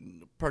pretty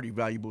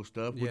valuable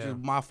stuff, which is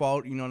my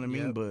fault. You know what I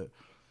mean? But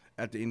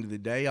at the end of the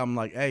day, I'm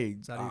like, hey,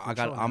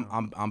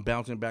 I'm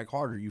bouncing back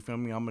harder. You feel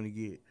me? I'm gonna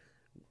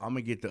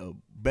get the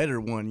better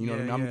one. You know what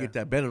I mean? I'm gonna get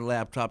that better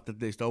laptop that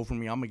they stole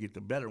from me. I'm gonna get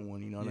the better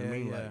one. You know what I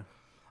mean? Like,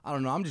 I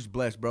don't know. I'm just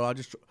blessed, bro. I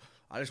just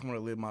want to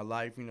live my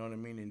life, you know what I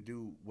mean, and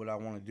do what I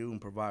want to do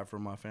and provide for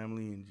my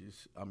family, and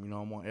just, I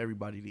want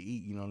everybody to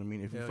eat, you know what I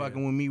mean. If you're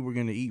fucking with me, we're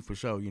gonna eat for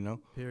sure, you know.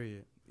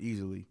 Period.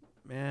 Easily.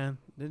 Man,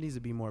 there needs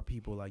to be more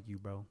people like you,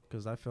 bro,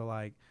 because I feel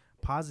like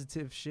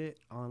positive shit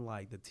on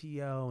like the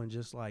TL and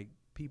just like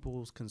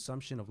people's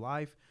consumption of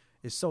life,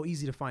 it's so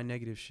easy to find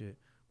negative shit.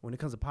 When it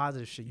comes to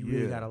positive shit, you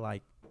really gotta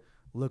like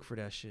look for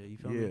that shit. You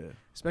feel me?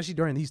 Especially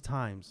during these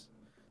times.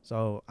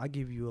 So I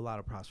give you a lot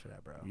of props for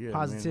that, bro. Yeah,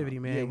 positivity,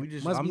 man. Yeah, I'm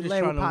just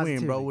trying to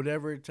win, bro.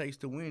 Whatever it takes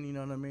to win, you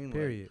know what I mean?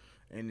 Period.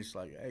 And it's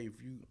like, hey,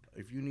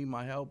 if you need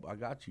my help, I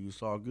got you.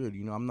 It's all good.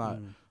 You know, I'm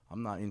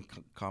not in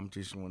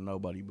competition with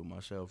nobody but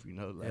myself. You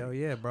know, like, hell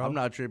yeah, bro. I'm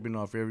not tripping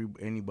off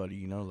anybody.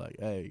 You know, like,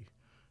 hey,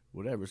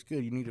 whatever, it's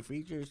good. You need a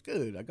feature, it's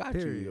good. I got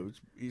you.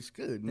 It's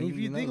good. And if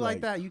you think like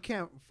that, you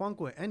can't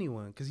funk with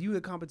anyone because you in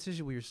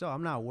competition with yourself.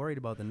 I'm not worried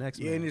about the next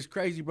man. Yeah, and it's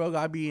crazy, bro.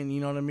 I be in,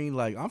 you know what I mean?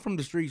 Like, I'm from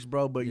the streets,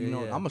 bro, but, you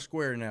know, I'm a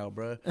square now,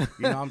 bro. You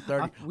know, I'm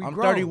 30. I'm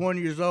 31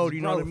 years old,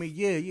 you know what I mean?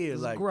 Yeah.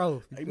 It's like,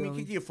 growth. I mean,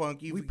 you get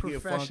funky, we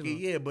get funky.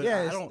 Yeah, but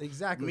I don't.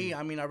 Exactly. Me,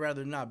 I'd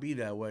rather not be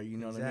that way, you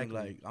know what I mean?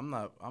 Like, I'm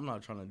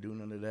not trying to do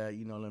none of that,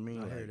 you know what I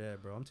mean? I hear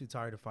that, bro. I'm too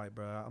tired to fight,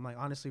 bro. I'm like,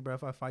 honestly, bro,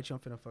 if I fight you, I'm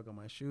finna fuck on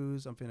my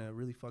shoes. I'm finna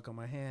really fuck on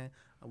my hands. man,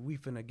 we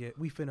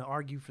finna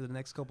argue for the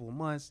next couple of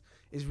months.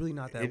 It's really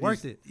not that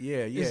worth it.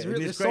 Yeah, yeah.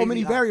 There's so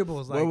many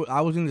variables. Like,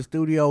 I was in the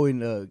studio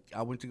and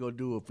I went to go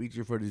do a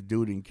feature for this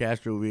dude in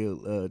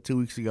Castroville 2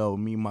 weeks ago.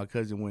 Me and my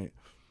cousin went,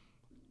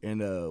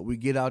 and we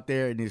get out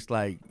there and it's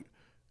like.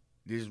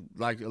 There's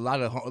like a lot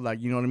of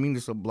like, you know what I mean?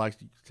 There's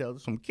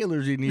some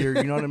killers in here,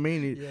 you know what I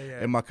mean? Yeah.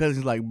 And my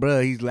cousin's like,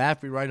 bruh, he's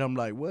laughing, right? I'm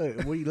like,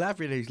 what are you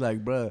laughing at? He's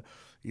like, bruh.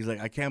 He's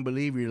like, I can't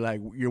believe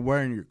you're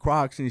wearing your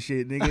Crocs and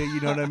shit, nigga. You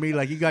know what I mean?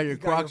 Like you got your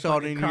Crocs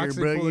on in here,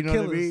 bro. You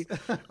know what I mean?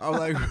 I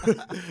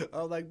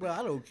was like, bro,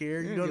 I don't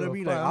care. You know what I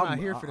mean? Like I'm not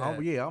here for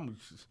that.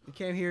 You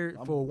came here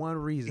for one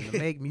reason, to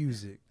make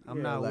music.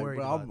 I'm not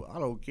worried about it. I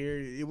don't care.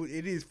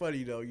 It is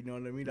funny though. You know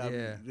what I mean?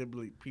 Yeah.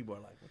 People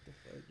are like, what the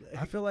fuck?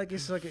 Like, I feel like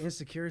it's like an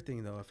insecure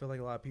thing though. I feel like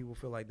a lot of people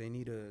feel like they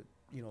need to,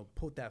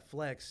 put that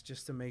flex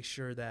just to make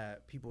sure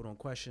that people don't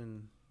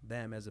question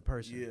them as a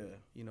person.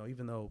 Yeah.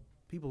 Even though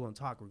people don't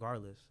talk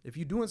regardless. If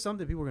you're doing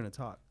something, people are going to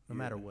talk no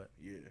matter what.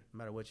 Yeah. No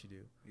matter what you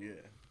do. Yeah.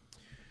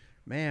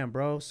 Man,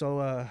 bro.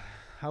 So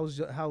how's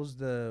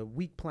the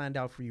week planned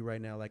out for you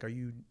right now? Like,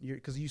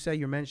 because you say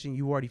you're mentioning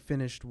you already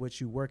finished what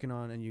you're working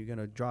on and you're going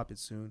to drop it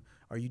soon.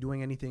 Are you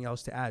doing anything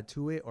else to add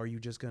to it, or are you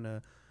just going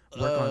to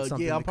work on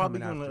something? Yeah, I'm probably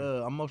going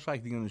to, I'm most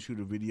likely going to shoot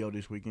a video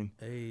this weekend.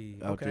 Hey,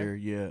 out there,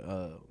 yeah.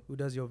 Who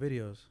does your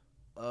videos?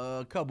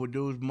 A couple of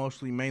dudes,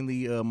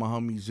 mainly my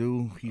homie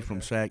Zoo. He's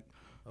from SAC.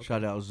 Okay.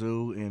 Shout out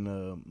Zoo, and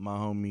my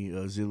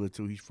homie Zilla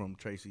too. He's from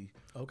Tracy.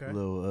 Okay.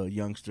 Little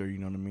youngster, you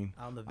know what I mean?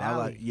 Out in the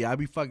valley. I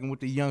be fucking with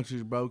the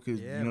youngsters, bro,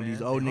 because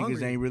these old niggas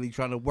hungry. Ain't really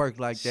trying to work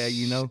like that,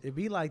 you know? It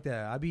be like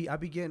that. I be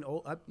getting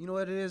old. You know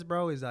what it is,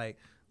 bro? Is like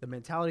the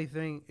mentality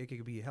thing. It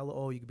could be hella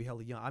old. You could be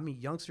hella young. I mean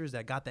youngsters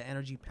that got the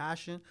energy,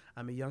 passion.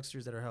 I mean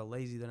youngsters that are hella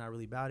lazy. They're not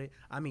really about it.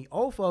 I mean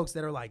old folks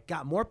that are like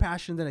got more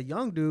passion than a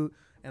young dude.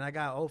 And I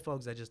got old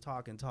folks that just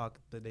talk,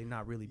 but they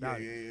not really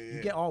about it. Yeah.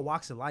 You get all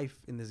walks of life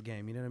in this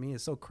game. You know what I mean?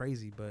 It's so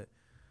crazy, but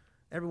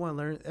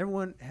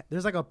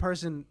there's like a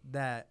person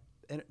that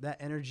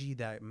energy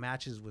that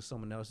matches with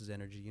someone else's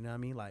energy. You know what I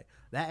mean? Like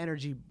that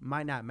energy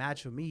might not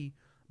match with me,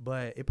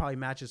 but it probably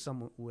matches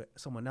with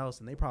someone else,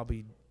 and they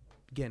probably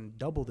getting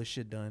double the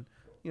shit done.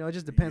 It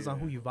just depends on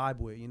who you vibe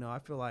with. I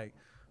feel like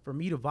for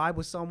me to vibe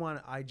with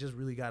someone, I just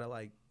really gotta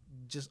like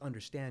just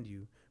understand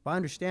you. If I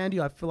understand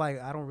you, I feel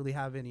like I don't really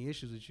have any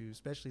issues with you,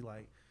 especially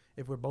like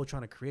if we're both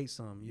trying to create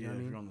something. You know what I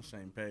mean? If you're on the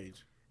same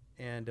page.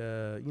 And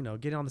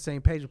getting on the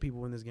same page with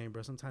people in this game,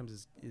 bro,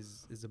 sometimes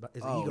it's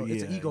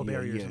an ego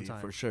barrier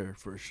sometimes.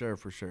 For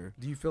sure.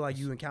 Do you feel like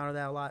you encounter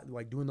that a lot,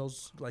 like doing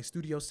those like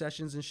studio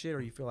sessions and shit,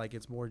 or you feel like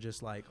it's more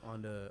just like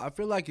on the? I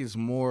feel like it's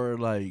more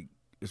like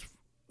it's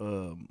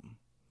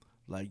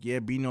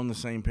being on the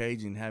same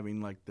page and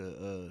having like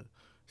the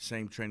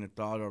same train of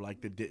thought, or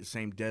like the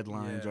same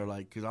deadlines, or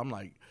like, because I'm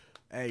like,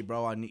 hey,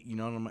 bro, I need,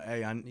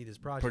 I need this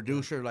project.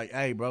 Producer, done. Like,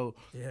 hey, bro,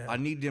 I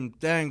need them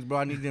things, bro.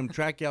 I need them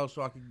track out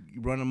so I can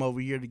run them over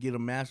here to get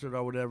them mastered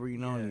or whatever,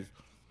 And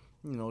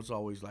it's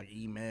always like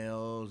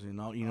emails and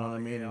all, you know what I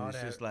mean? And it's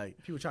that. Just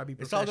like, people try to be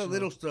it's all the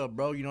little stuff,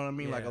 bro. You know what I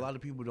mean? Yeah. Like, a lot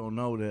of people don't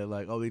know that,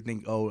 like, they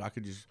think, I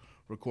could just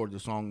record the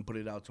song and put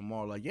it out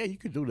tomorrow. Like, yeah, you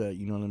could do that,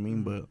 you know what I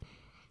mean? Mm-hmm. But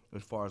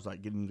as far as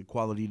like getting the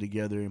quality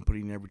together and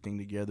putting everything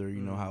together,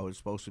 you know how it's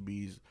supposed to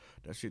be,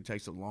 that shit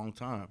takes a long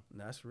time.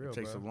 That's real. It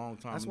takes a long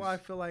time. That's why I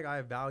feel like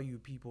I value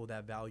people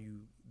that value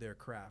their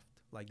craft,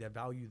 like that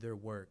value their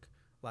work.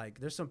 Like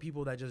there's some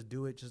people that just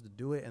do it just to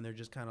do it, and they're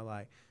just kind of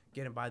like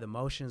getting by the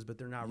motions, but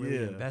they're not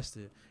really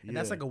invested. And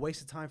that's like a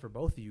waste of time for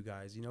both of you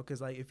guys, because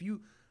like if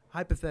you,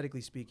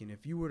 hypothetically speaking,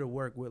 if you were to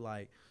work with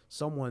like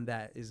someone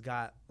that is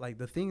got like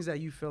the things that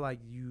you feel like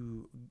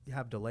you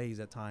have delays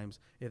at times,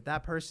 if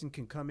that person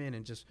can come in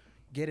and just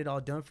get it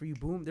all done for you,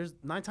 boom, there's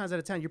 9 times out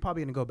of 10 you're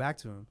probably gonna go back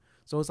to them.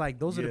 So it's like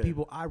those are the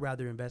people I'd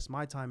rather invest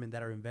my time in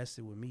that are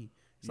invested with me.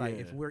 It's like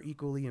if we're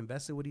equally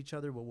invested with each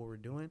other with what we're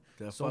doing,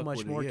 so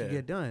much more can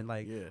get done.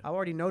 Like I've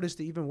already noticed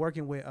that even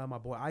working with my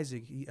boy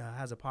Isaac, he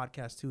has a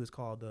podcast too. It's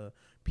called the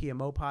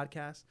PMO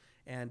podcast.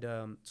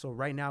 And so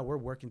right now we're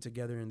working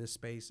together in this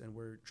space, and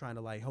we're trying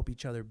to like help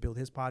each other build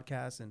his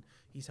podcast, and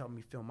he's helping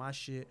me film my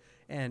shit.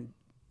 And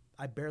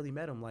I barely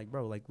met him, like,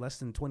 bro, like less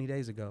than 20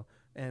 days ago.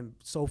 And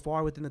so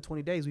far within the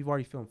 20 days, we've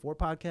already filmed 4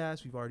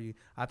 podcasts.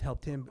 I've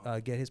helped him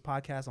get his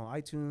podcast on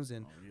iTunes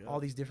and all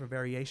these different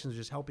variations,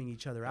 just helping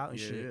each other out and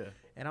shit. Yeah.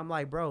 And I'm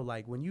like, bro,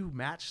 like when you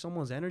match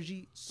someone's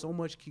energy, so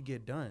much could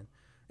get done.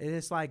 And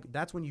it's like,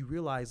 that's when you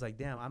realize like,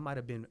 damn, I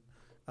might've been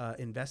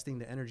investing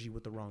the energy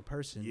with the wrong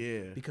person.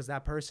 Yeah. Because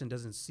that person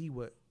doesn't see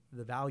what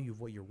the value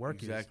of what your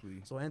work is.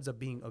 So it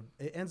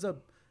ends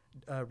up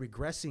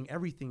regressing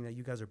everything that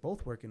you guys are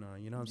both working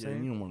on. You know what I'm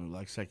saying? You don't want to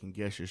like second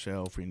guess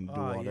yourself and do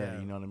all that.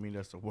 You know what I mean?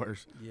 That's the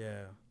worst.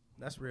 Yeah,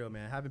 that's real,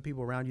 man. Having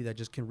people around you that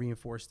just can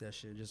reinforce that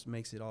shit just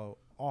makes it all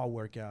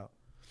work out.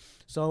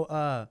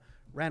 So,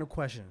 random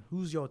question: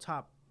 who's your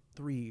top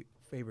 3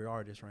 favorite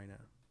artists right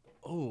now?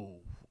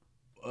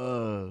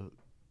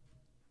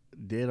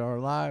 Dead or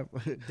alive?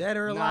 Dead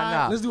or alive?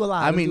 Nah. Let's do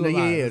alive. I mean,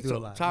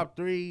 so top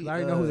 3. I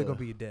already know who they're gonna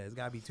be dead. It's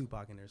gotta be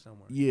Tupac in there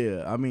somewhere.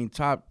 Yeah, I mean,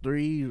 top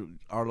 3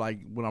 are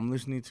like what I'm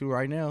listening to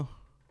right now.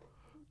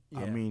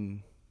 I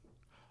mean,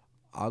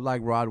 I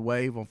like Rod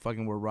Wave. I'm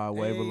fucking with Rod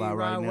Wave a lot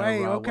right now. Rod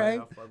Wave, okay.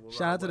 Wave,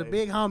 Shout out to the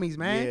big homies,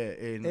 man.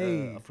 Yeah,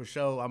 and for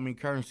sure. I mean,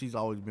 Currency's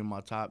always been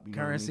my top. You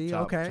Currency,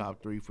 know what I mean? okay.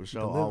 Top 3 for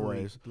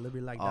sure.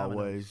 Delivery like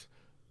always.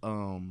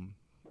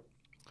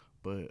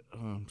 But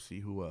see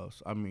who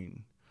else. I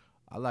mean,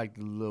 I like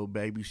the Lil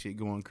Baby shit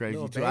going crazy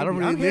Lil too. Baby. I don't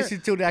really listen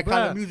to that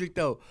kind of music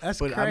though. That's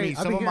but crazy. I mean,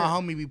 some of my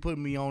homies be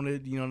putting me on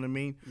it. You know what I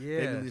mean? Yeah.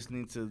 They be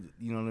listening to.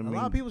 You know what I mean? A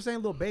lot of people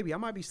saying Lil Baby. I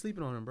might be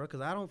sleeping on him, bro, because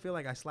I don't feel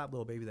like I slap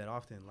Lil Baby that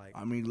often. Like,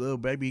 I mean, Lil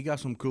Baby, he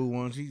got some cool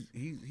ones.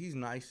 He's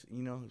nice.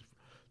 You know,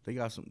 they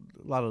got a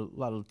lot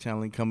of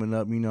talent coming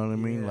up. You know what I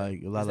mean?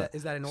 Like a lot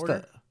is that in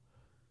order?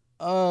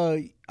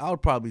 I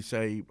would probably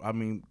say. I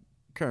mean,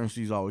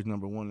 Currency's always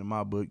number 1 in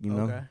my book. You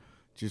know,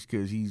 just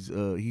because he's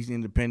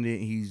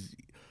independent.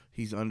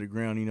 He's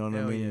underground, you know what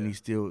I mean? Yeah. And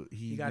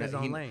he got his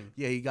own lane.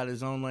 Yeah, he got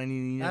his own lane.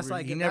 And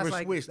he never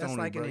switched on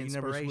it, bro. He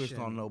never switched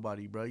on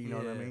nobody, bro. You know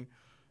what I mean?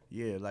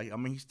 Yeah, like I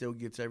mean, he still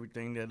gets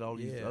everything that all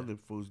these other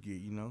fools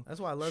get. You know, that's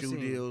why I love shoe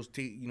deals,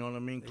 you know what I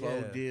mean?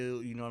 Clothes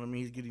deal, you know what I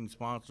mean? He's getting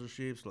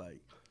sponsorships, like.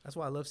 That's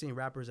why I love seeing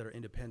rappers that are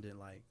independent,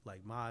 like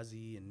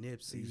Mozzie and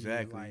Nipsey.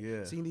 Exactly. And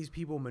like, seeing these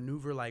people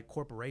maneuver like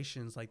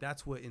corporations, like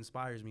that's what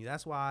inspires me.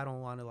 That's why I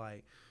don't want to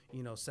like,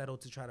 you know, settle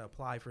to try to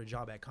apply for a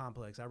job at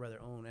Complex. I'd rather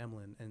own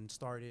Emlyn and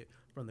start it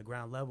from the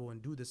ground level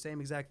and do the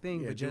same exact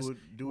thing, but just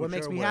do what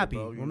makes me happy.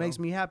 What makes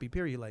me happy.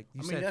 Period. Like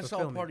you said, that's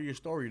fulfillment. All part of your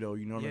story, though.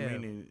 You know what I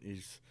mean?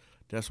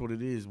 That's what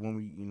it is.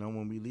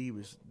 When we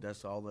leave,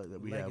 that's all that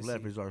we have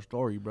left is our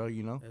story, bro.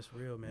 You know, that's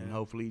real, man. And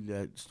hopefully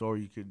that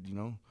story could, you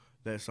know,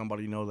 let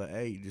somebody know that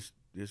hey,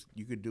 this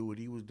you could do what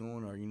he was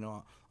doing, or you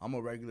know, I'm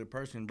a regular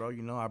person, bro.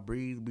 You know, I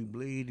breathe, we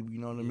bleed. You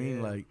know what I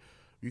mean? Like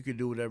you could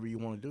do whatever you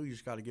want to do. You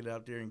just got to get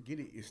out there and get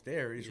it. It's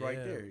there. It's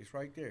right there. It's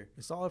right there.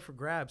 It's all up for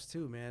grabs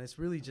too, man. It's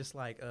really just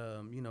like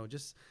you know,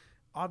 just.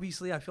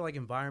 Obviously, I feel like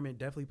environment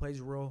definitely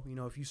plays a role. You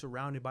know, if you're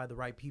surrounded by the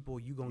right people,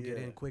 you're going to get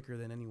in quicker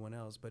than anyone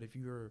else. But if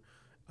you're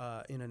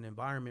in an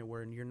environment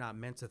where you're not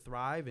meant to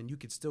thrive and you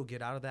could still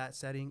get out of that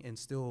setting and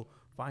still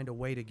find a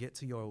way to get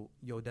to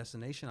your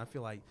destination, I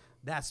feel like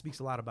that speaks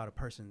a lot about a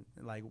person,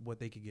 like what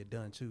they could get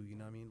done too. You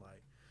know what I mean?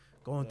 Like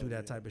going through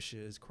that type of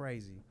shit is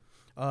crazy.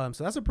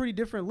 So that's a pretty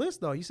different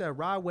list, though. You said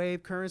Rod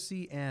Wave,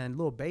 Currency, and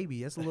Lil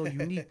Baby. That's a little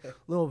unique,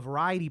 little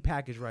variety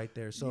package right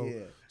there. So,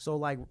 so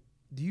like,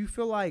 do you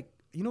feel like,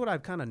 you know what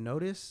I've kind of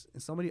noticed?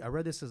 And I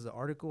read this as an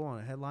article on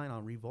a headline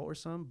on Revolt or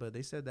something, but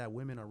they said that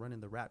women are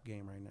running the rap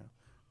game right now.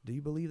 Do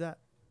you believe that?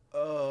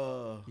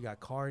 You got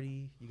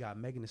Cardi, you got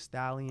Megan Thee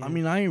Stallion. I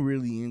mean, I ain't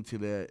really into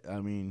that. I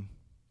mean,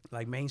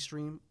 like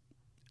mainstream.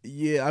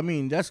 Yeah, I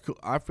mean that's cool.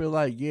 I feel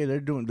like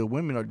the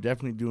women are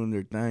definitely doing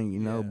their thing, you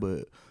know,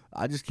 but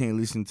I just can't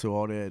listen to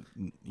all that,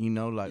 you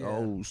know, like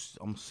oh,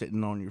 I'm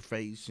sitting on your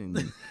face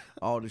and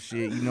all the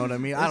shit, you know what I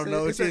mean? I don't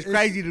know. It's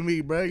crazy to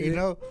me, bro. You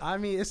know. I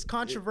mean, it's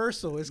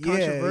controversial. It's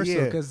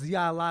controversial because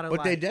a lot of.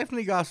 But they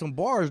definitely got some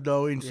bars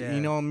though, and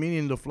you know what I mean.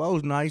 And the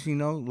flow's nice, you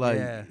know,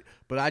 like.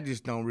 But I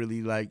just don't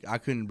really like. I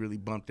couldn't really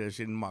bump that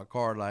shit in my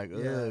car, like,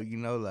 you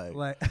know,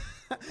 like.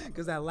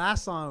 Because that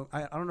last song,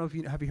 I don't know if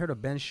you have you heard of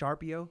Ben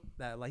Sharpio?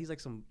 That like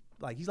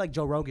he's like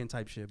Joe Rogan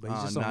type shit, but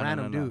he's just some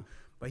random dude.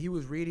 But he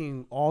was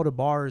reading all the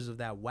bars of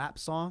that WAP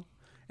song,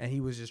 and he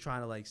was just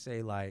trying to like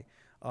say like,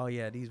 oh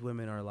yeah, these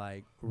women are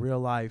like real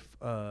life,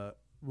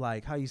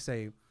 like how you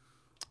say,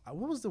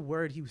 what was the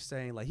word he was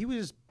saying? Like he was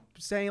just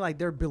saying like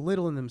they're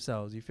belittling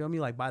themselves. You feel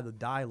me? Like by the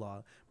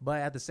dialogue, but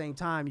at the same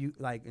time, you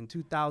like in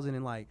 2000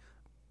 and like.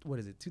 What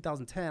is it?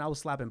 2010. I was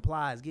slapping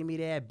Plies. Give me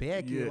that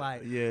Becky. You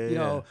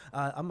know,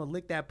 I'm gonna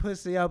lick that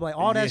pussy up. Like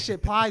all that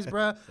shit, Plies,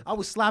 bro. I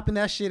was slapping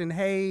that shit in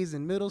Hayes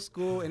in middle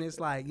school, and it's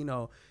like, you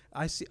know,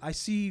 I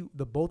see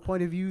the both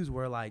point of views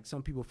where like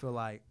some people feel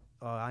like,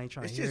 oh, I ain't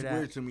trying to hear that. It's just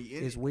weird to me.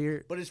 It's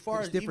weird. But as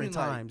far as different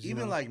times,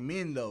 even like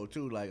men though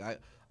too, like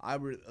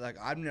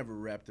I've never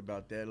rapped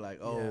about that. Like,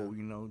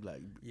 you know,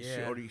 like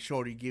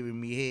shorty giving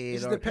me head. It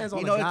just depends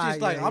on the guy. It's just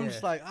like I'm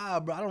just like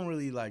bro. I don't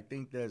really like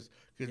think that's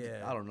because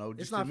I don't know.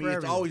 Just it's not to me,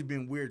 it's always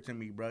been weird to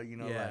me, bro. You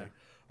know, like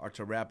or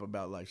to rap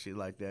about like shit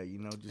like that. You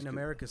know, just in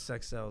America,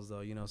 sex sells though.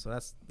 You know, so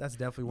that's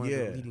definitely one of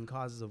the leading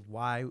causes of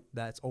why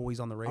that's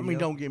always on the radio. I mean,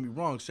 don't get me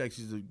wrong. Sex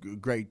is a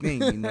great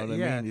thing. You know what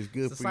I mean? It's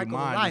good for your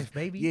mind. Life,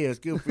 baby. Yeah, it's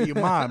good for your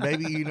mind,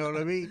 baby. You know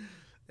what I mean?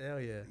 Hell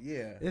yeah.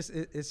 Yeah.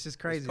 It's just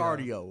crazy. It's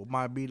cardio. It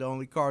might be the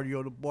only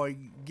cardio the boy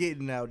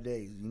getting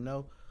nowadays, you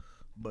know?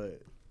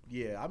 But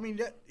yeah, I mean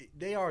that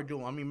they are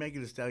doing. I mean,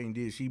 Megan Thee Stallion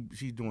did.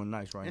 She's doing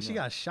nice right now. And she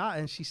got shot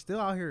and she's still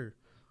out here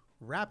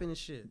rapping and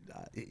shit.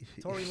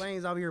 Tory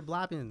Lanez out here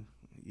blapping.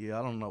 Yeah,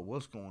 I don't know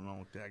what's going on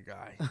with that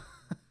guy.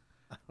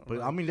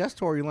 But I mean that's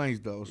Tory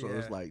Lanez though, so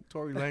it's like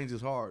Tory Lanez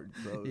is hard.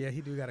 So. Yeah,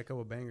 he do got a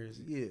couple bangers.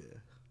 Yeah.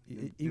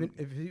 Even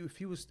if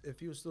he was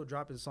still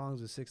dropping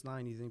songs with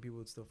 6ix9ine, you think people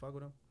would still fuck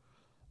with him?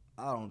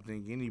 I don't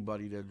think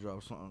anybody that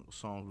drops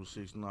songs with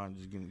 6ix9ine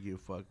is gonna get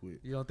fucked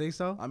with. You don't think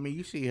so? I mean,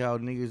 you see how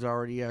niggas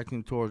already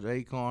acting towards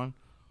Akon.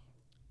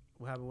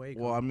 What happened with Akon?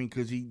 Well, I mean,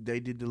 cause they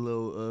did the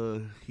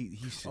little he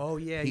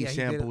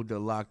sampled the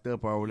Locked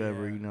Up or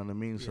whatever. You know what I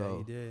mean? Yeah,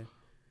 so he did.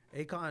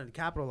 Akon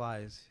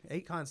capitalized.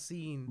 Akon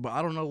seen. But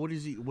I don't know what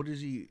is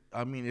he.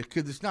 I mean,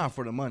 because it's not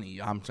for the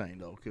money. I'm saying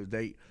though,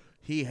 because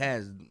he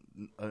has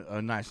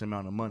a nice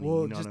amount of money.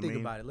 Well, you know just what think I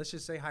mean? about it. Let's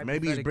just say hypothetically.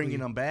 Maybe he's bringing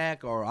them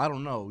back, or I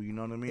don't know. You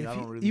know what I mean? I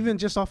don't really. Even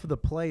just off of the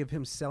play of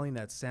him selling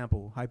that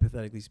sample,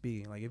 hypothetically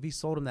speaking, like if he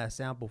sold him that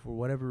sample for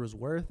whatever it was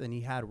worth, and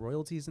he had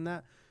royalties in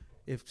that,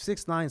 if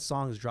 6ix9ine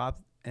songs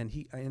dropped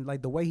and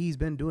like the way he's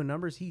been doing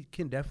numbers, he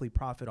can definitely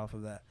profit off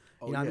of that.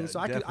 You know what I mean? So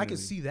I could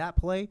see that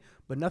play,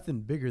 but nothing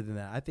bigger than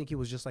that. I think it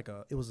was just like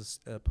a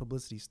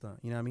publicity stunt.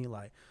 You know what I mean?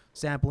 Like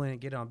sampling,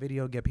 get it on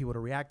video, get people to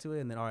react to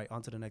it, and then all right,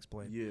 on to the next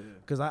play. Yeah.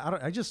 Because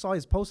I just saw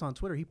his post on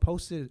Twitter. He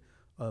posted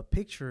a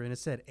picture and it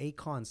said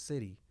Akon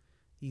City.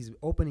 He's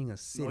opening a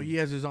city. Oh, he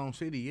has his own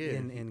city, yeah.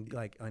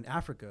 In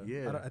Africa.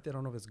 Yeah. I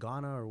don't know if it's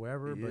Ghana or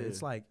wherever, Yeah. but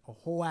it's like a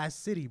whole ass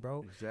city,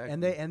 bro.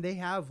 Exactly. And they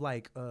have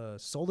like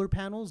solar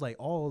panels, like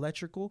all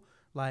electrical.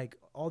 Like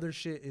all their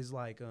shit is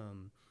like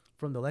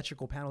from the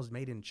electrical panels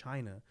made in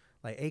China.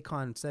 Like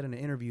Akon said in an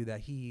interview that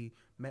he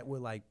met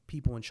with like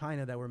people in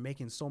China that were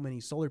making so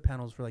many solar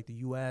panels for like the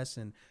U.S.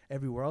 and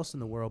everywhere else in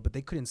the world, but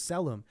they couldn't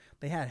sell them.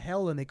 They had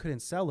hell and they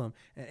couldn't sell them.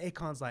 And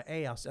Akon's like,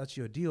 hey, I'll sell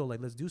you a deal.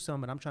 Like, let's do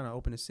something. I'm trying to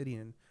open a city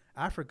in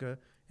Africa.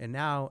 And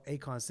now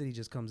Akon City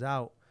just comes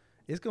out.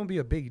 It's going to be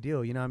a big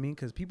deal, you know what I mean?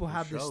 Because people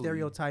have this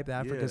stereotype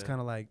that Africa's kind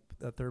of like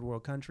a third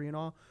world country and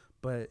all.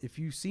 But if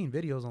you've seen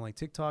videos on like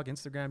TikTok,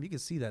 Instagram, you can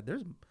see that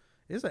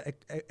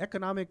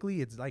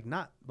economically, it's like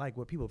not like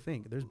what people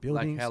think. There's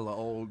buildings, like hella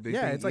old. They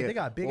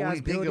got big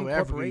ass building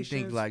corporations. You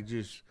think like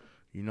just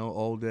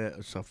old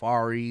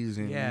safaris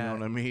and you know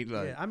what I mean.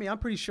 Like, I mean, I'm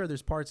pretty sure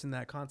there's parts in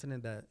that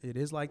continent that it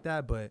is like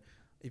that. But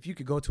if you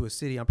could go to a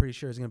city, I'm pretty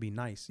sure it's gonna be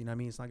nice. You know what I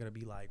mean? It's not gonna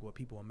be like what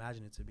people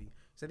imagine it to be.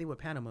 Same thing with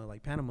Panama.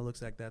 Like Panama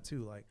looks like that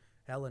too. Like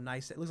hella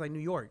nice. It looks like New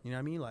York. You know what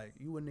I mean? Like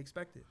you wouldn't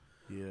expect it.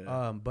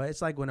 Yeah. But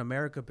it's like when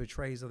America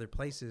portrays other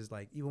places,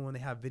 like even when they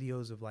have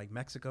videos of like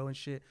Mexico and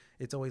shit,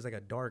 it's always like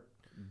a dark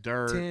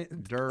dirt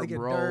like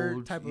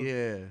road type of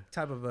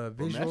visual.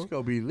 Well,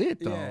 Mexico be lit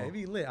though. Yeah, it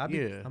be lit.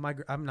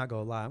 I'm not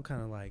gonna lie. I'm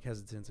kind of like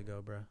hesitant to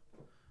go, bro.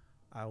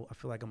 I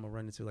feel like I'm gonna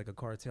run into like a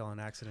cartel on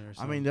accident or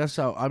something. I mean, that's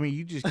how. I mean,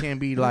 you just can't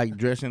be like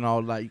dressing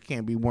all like you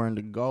can't be wearing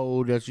the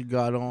gold that you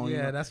got on.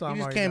 Yeah, that's why you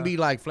just can't be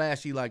like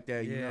flashy like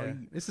that. Yeah, you know,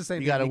 it's the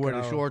same. You gotta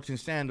wear the shorts and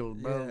sandals,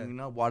 bro. Yeah. You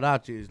know,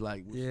 Guarache is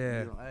like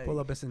hey. Pull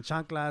up in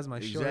chanclas, my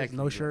shorts,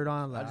 no shirt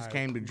on. Like, I just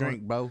came to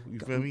drink, bro. You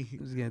feel me?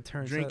 Just getting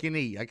turned. Drink and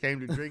eat. I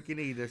came to drink and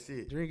eat. That's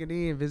it. Drink and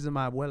eat and visit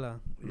my abuela.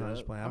 Yeah. No,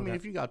 just playing. I mean,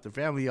 if you got the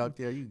family out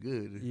there, you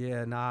good.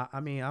 Yeah, nah.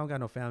 I mean, I don't got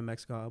no family in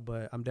Mexico,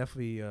 but I'm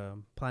definitely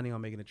planning on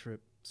making a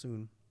trip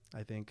soon.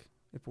 I think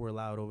if we're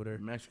allowed over there.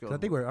 Mexico. I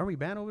think aren't we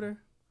banned over there?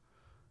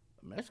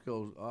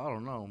 Mexico's, I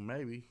don't know,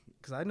 maybe.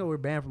 Because I know we're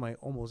banned from like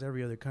almost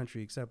every other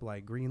country except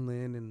like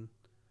Greenland and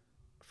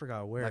I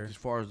forgot where. Like as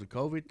far as the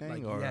COVID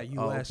thing, like, or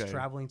U.S.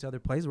 traveling to other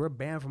places. We're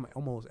banned from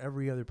almost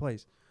every other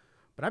place.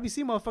 But I be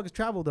seeing motherfuckers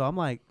travel though. I'm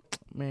like,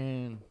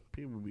 man,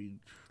 people be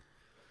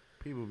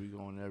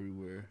going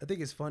everywhere. I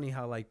think it's funny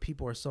how like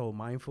people are so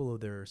mindful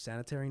of their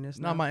sanitariness.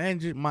 No, my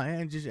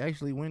aunt just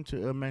actually went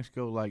to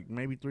Mexico like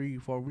maybe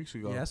 3-4 weeks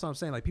ago. Yeah, that's what I'm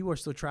saying. Like people are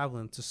still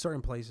traveling to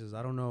certain places.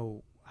 I don't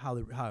know how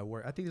it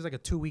works. I think there's like a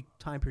 2-week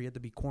time period you have to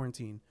be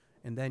quarantined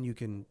and then you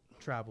can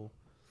travel.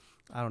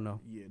 I don't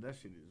know. Yeah, that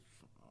shit is.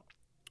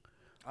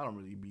 I don't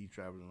really be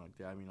traveling like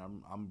that. I mean,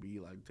 I'm be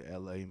like to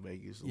LA and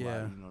Vegas a lot. You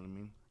know what I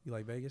mean? You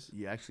like Vegas?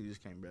 Yeah, actually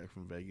just came back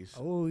from Vegas.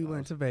 Oh, you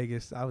went to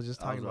Vegas. I was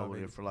just talking about over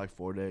Vegas. there for like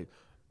 4 days.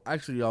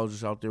 Actually, I was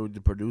just out there with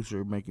the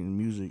producer making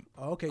music.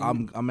 Oh, okay.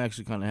 I'm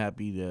actually kind of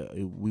happy that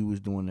we was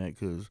doing that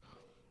because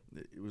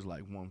it was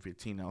like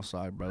 1:15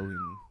 outside, bro. And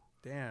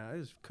damn, I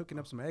was cooking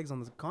up some eggs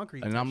on the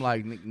concrete. And I'm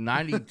like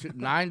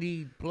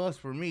 90 plus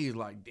for me is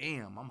like,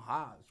 damn, I'm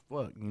hot as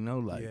fuck. You know,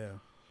 like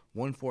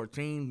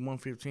 1:14,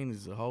 1:15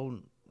 is a whole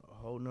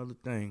nother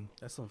thing.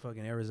 That's some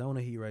fucking Arizona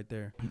heat right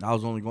there. I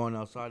was only going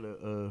outside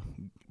to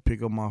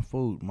pick up my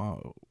food, my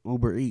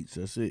Uber Eats.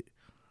 That's it.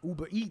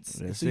 Uber Eats.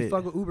 That's so you it.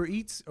 fuck with Uber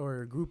Eats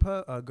or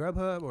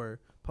Grubhub or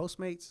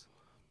Postmates?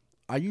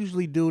 I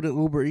usually do the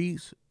Uber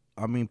Eats.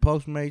 I mean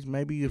Postmates.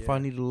 Maybe if I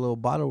need a little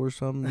bottle or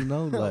something, you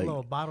know, like a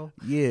little bottle.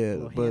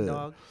 Yeah, hand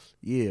dog.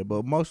 Yeah,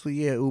 but mostly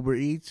Uber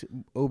Eats.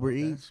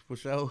 Eats for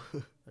sure.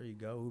 There you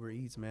go, Uber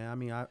Eats, man. I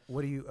mean,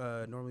 what do you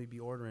normally be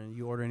ordering?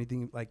 You order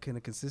anything like kind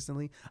of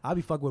consistently? I'll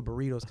be fucking with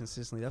burritos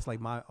consistently. That's like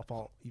my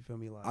fault. You feel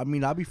me? Like, I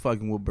mean, I be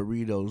fucking with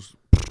burritos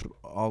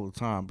all the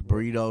time.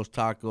 Burritos,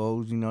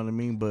 tacos, you know what I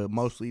mean? But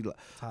mostly,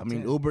 I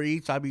mean, 10. Uber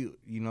Eats, I be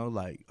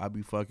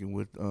fucking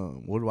with,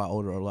 what do I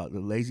order a lot? The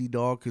Lazy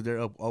Dog, because they're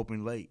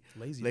open late.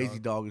 Lazy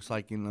Dog, it's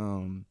like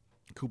in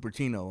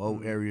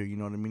Cupertino area. You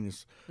know what I mean?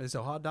 Is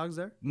there hot dogs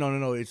there?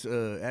 No. It's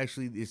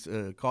actually it's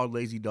called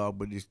Lazy Dog,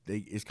 but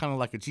it's kind of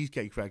like a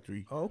cheesecake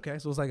factory. Oh, okay.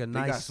 So it's like a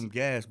nice. They got some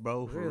gas,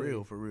 bro.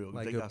 Really? For real.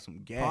 Like they got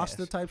some gas.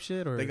 Pasta type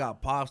shit, or they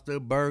got pasta,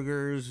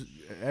 burgers,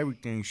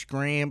 everything,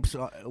 scramps,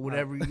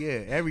 whatever.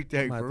 Yeah,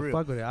 everything for real.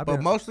 Fuck with it.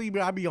 But mostly,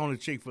 I be on the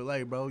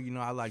Chick-fil-A, bro. You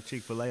know, I like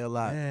Chick-fil-A a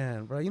lot.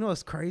 Man, bro. You know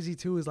what's crazy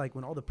too is like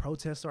when all the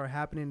protests started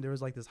happening, there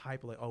was like this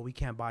hype, like, oh, we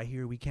can't buy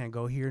here, we can't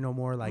go here no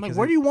more. Like,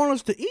 where do you want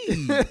us to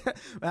eat?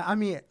 I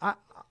mean,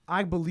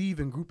 I believe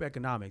in group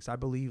economics. I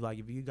believe like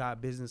if you got a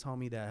business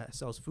homie that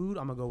sells food,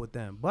 I'm gonna go with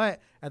them.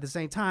 But at the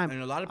same time,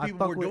 and a lot of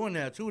people were doing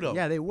that too, though.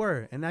 Yeah, they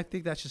were, and I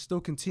think that should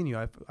still continue.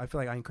 I feel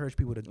like I encourage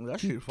people to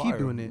keep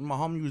doing it. My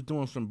homie was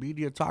doing some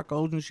birria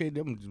tacos and shit.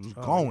 Them was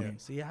going. Yeah.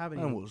 See, I haven't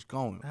had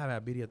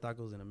birria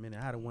tacos in a minute.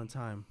 I had it one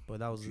time, but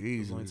that was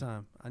the only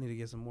time. I need to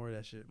get some more of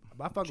that shit.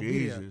 But I fuck with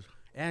birria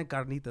and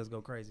carnitas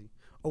go crazy.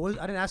 Oh, I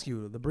didn't ask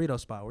you the burrito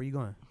spot. Where you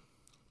going?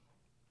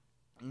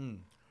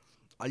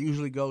 I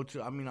usually go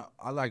to. I mean,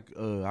 I like.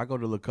 I go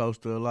to La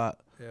Costa a lot.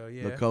 Hell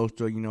yeah, La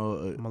Costa. You know,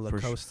 I'm a La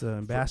Costa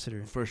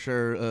ambassador for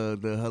sure.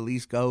 The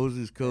Jalisco's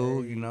is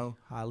cool. You know,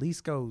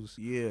 Jalisco's.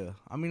 Yeah,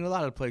 I mean, a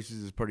lot of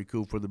places is pretty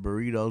cool for the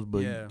burritos,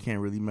 but you can't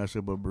really mess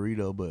up a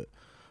burrito. But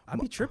I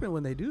be tripping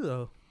when they do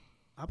though.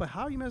 I be,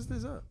 how you mess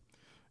this up?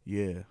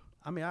 Yeah.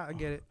 I mean, I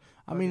get it.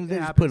 I mean, they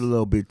just put a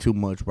little bit too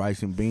much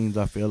rice and beans.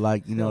 I feel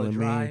like, you know what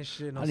I mean.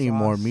 Shit, no I need sauce.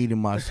 more meat in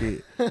my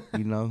shit.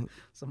 You know,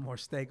 some more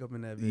steak up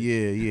in that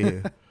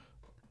bitch. Yeah.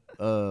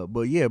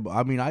 But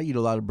I mean, I eat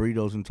a lot of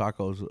burritos and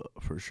tacos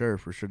for sure.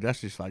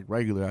 That's just like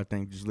regular, I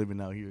think, just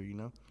living out here, you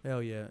know?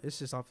 Hell yeah. It's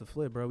just off the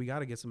flip, bro. We got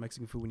to get some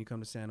Mexican food when you come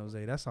to San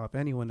Jose. That's off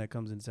anyone that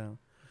comes in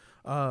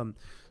town.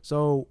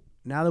 So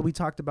now that we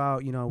talked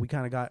about, you know, we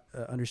kind of got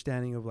an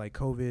understanding of like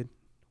COVID,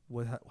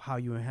 how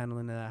you were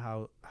handling that,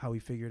 how we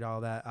figured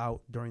all that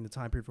out during the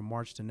time period from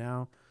March to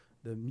now.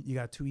 You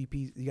got 2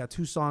 EPs. You got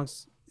 2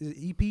 songs. Is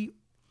it EP?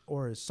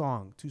 Or a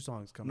song, 2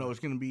 songs coming. No, it's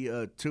gonna be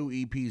 2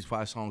 EPs,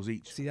 5 songs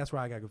each. See, that's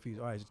where I got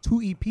confused. All right, so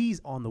 2 EPs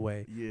on the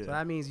way. Yeah. So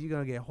that means you're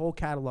gonna get a whole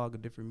catalog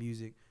of different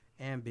music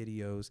and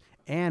videos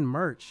and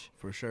merch.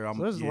 For sure.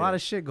 So there's a lot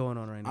of shit going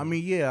on right now. I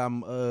mean, yeah,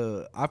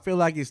 I feel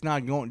like it's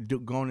not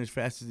going as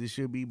fast as it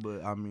should be,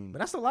 but I mean, but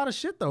that's a lot of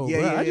shit though.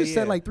 Yeah, bro. I just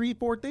said like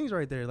 3-4 things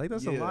right there. Like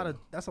that's a lot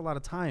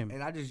of time.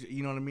 And I just,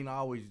 you know what I mean. I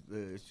always,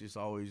 it's just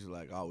always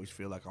like I always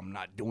feel like I'm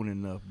not doing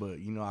enough, but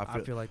you know,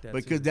 I feel like that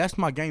because that's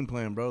my game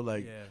plan, bro.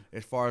 Like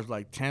as far as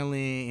like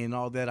talent and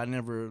all that, I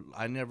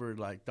never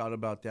like thought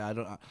about that.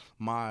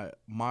 My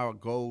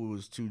goal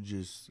was to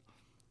just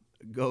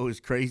go as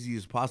crazy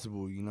as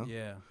possible, you know?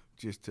 Yeah.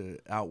 Just to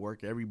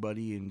outwork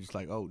everybody and just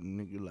like, oh,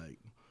 nigga, like,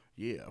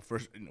 yeah,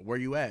 first, where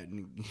you at?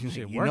 You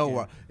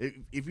know,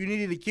 if you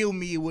needed to kill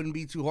me, it wouldn't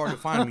be too hard to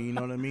find me, you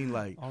know what I mean?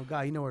 Like, oh,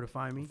 God, you know where to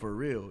find me. For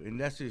real.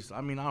 And that's just, I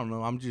mean, I don't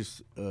know. I'm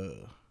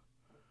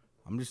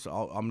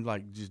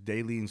like just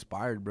daily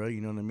inspired, bro.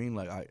 You know what I mean?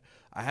 Like,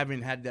 I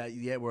haven't had that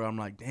yet where I'm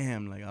like,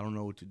 damn, like, I don't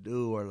know what to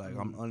do or like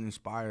I'm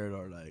uninspired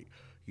or like,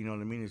 you know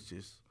what I mean? It's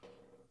just,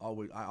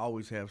 I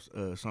always have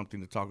something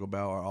to talk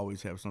about or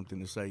always have something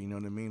to say. You know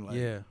what I mean? Like,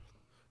 yeah.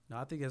 No,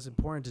 I think it's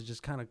important to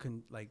just kind of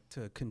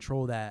to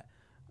control that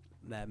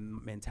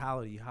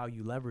mentality, how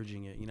you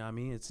leveraging it. You know what I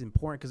mean? It's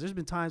important because there's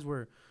been times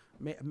where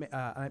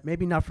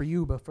maybe not for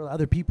you, but for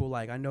other people.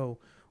 Like I know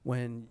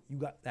when you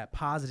got that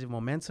positive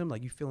momentum,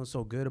 like you feeling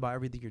so good about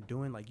everything you're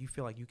doing, like you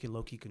feel like you can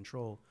low key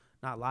control.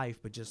 Not life,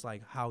 but just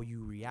like how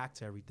you react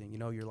to everything. You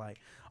know, you're like,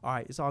 all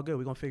right, it's all good.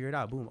 We're going to figure it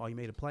out. Boom. Oh, you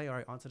made a play. All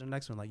right, on to the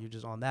next one. Like, you're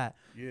just on that.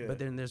 Yeah. But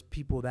then there's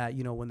people that,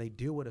 you know, when they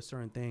deal with a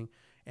certain thing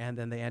and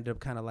then they end up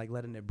kind of like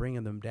letting it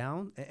bringing them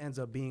down, it ends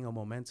up being a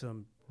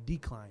momentum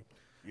decline.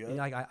 Yeah. And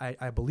like,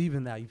 I believe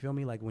in that. You feel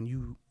me? Like, when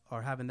you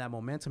are having that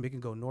momentum, it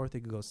can go north,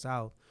 it can go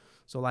south.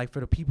 So, like,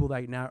 for the people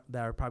that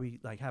are probably,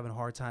 like, having a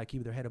hard time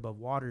keeping their head above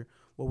water,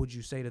 what would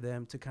you say to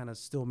them to kind of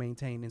still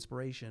maintain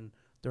inspiration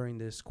during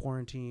this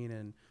quarantine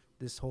and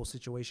this whole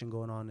situation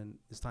going on in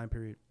this time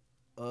period?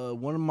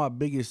 One of my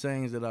biggest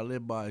sayings that I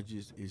live by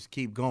is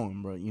keep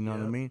going, bro. You know what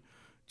I mean?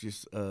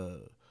 Just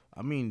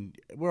I mean,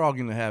 we're all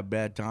gonna have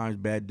bad times,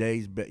 bad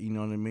days, you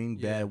know what I mean?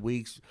 Bad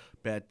weeks,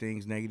 bad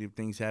things, negative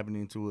things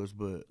happening to us.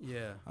 But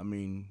I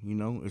mean, you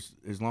know,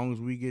 as long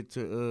as we get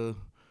to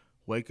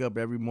wake up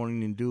every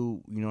morning and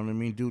do, you know what I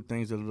mean, do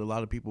things that a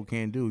lot of people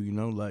can't do, you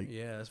know, like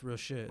that's real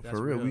shit. That's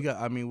for real. We got,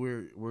 I mean,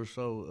 we're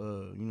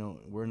so you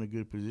know, we're in a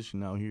good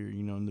position out here,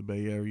 you know, in the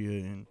Bay Area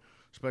and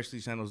especially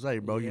San Jose,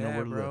 bro. You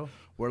know,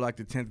 we're like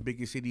the 10th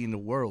biggest city in the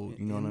world.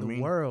 You know what I mean? In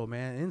the world,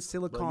 man. In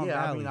Silicon Valley.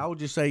 I mean, I would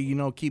just say, you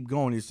know, keep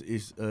going.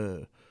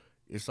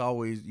 It's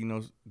always, you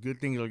know,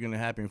 good things are gonna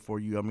happen for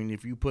you. I mean,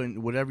 if you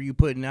whatever you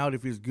putting out,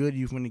 if it's good,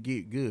 you're gonna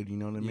get good. You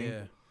know what I mean?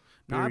 Yeah.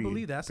 No, I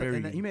believe that.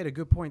 And you made a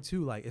good point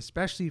too. Like,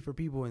 especially for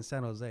people in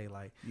San Jose,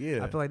 like,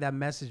 I feel like that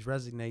message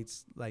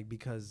resonates, like,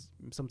 because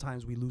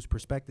sometimes we lose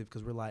perspective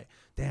because we're like,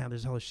 damn,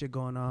 there's all this shit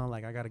going on.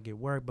 Like, I gotta get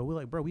work, but we're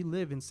like, bro, we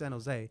live in San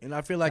Jose. And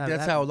I feel like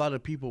that's how a lot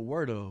of people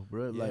were though,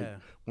 bro. Like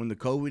when the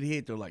COVID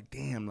hit, they're like,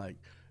 damn, like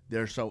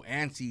they're so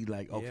antsy.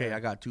 Like, okay, Yeah.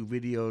 I got 2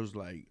 videos.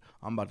 Like,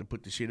 I'm about to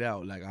put the shit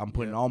out. Like, I'm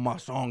putting all my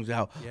songs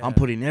out. Yeah. I'm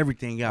putting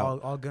everything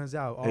out. All guns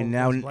out. All and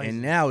guns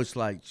blazing. now it's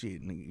like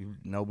shit.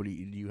 Nobody,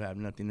 you have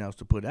nothing else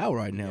to put out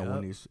right now. Yep.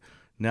 When it's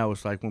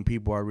like when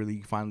people are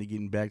really finally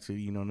getting back to,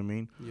 you know what I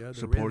mean,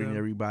 supporting rhythm.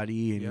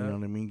 everybody, and you know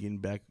what I mean,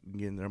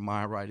 getting their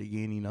mind right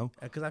again. You know,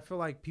 because I feel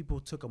like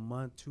people took a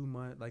month, 2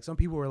 months. Like some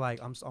people were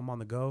like, I'm on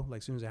the go. Like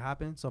as soon as it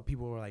happened, some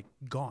people were like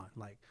gone.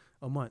 Like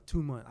a month,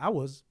 2 months. I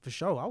was for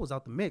sure. I was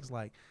out the mix.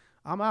 Like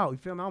I'm out. You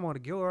feel me? I'm on the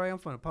Gilroy. I'm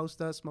finna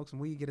post up, smoke some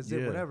weed, get a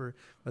zip, whatever.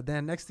 But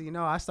then next thing you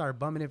know, I started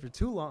bumming it for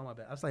too long. My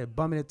bad. I started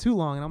bumming it too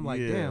long, and I'm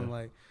like, damn,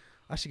 like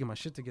I should get my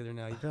shit together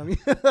now. You feel me?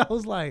 I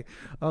was like,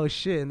 oh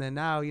shit. And then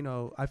now, you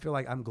know, I feel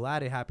like I'm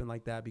glad it happened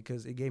like that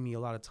because it gave me a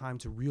lot of time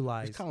to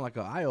realize. It's kind of like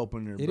an eye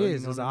opener. It bro.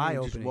 is. You know It's an what I eye mean?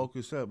 opener. Just woke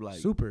us up like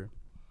super.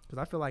 Because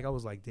I feel like I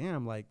was like,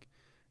 damn, like,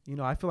 you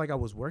know, I feel like I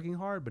was working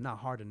hard, but not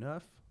hard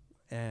enough.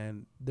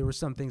 And there were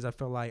some things I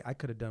felt like I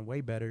could have done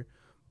way better.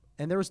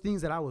 And there was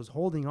things that I was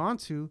holding on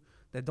to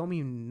that don't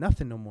mean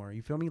nothing no more.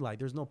 You feel me? Like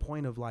there's no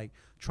point of like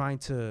trying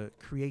to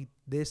create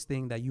this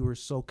thing that you were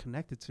so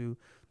connected to.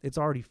 It's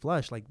already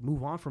flushed. Like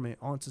move on from it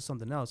onto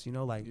something else. You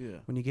know, like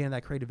when you get in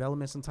that creative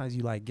element, sometimes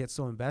you like get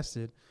so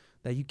invested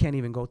that you can't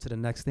even go to the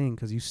next thing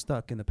because you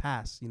stuck in the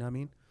past. You know what I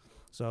mean?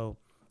 So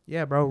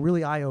yeah, bro,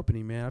 really eye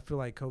opening, man. I feel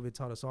like COVID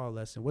taught us all a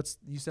lesson.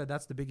 You said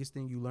that's the biggest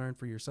thing you learned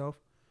for yourself?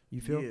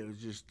 You feel? Yeah, it was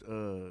just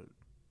no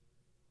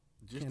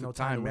the time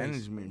time to waste.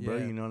 management, bro.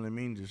 Yeah. You know what I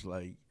mean? Just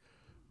like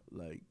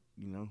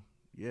you know,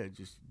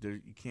 just there,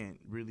 you can't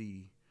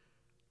really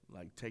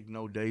like take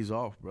no days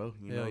off, bro.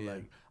 You know,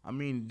 like I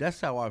mean,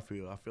 that's how I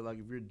feel. I feel like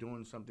if you're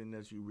doing something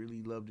that you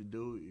really love to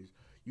do, is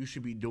you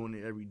should be doing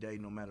it every day,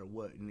 no matter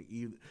what. And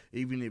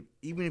even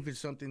if it's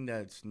something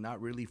that's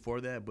not really for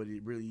that, but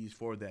it really is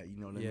for that. You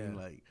know what I mean?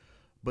 Like,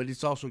 but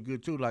it's also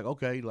good too. Like,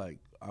 okay, like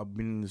I've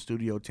been in the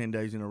studio 10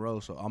 days in a row,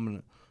 so I'm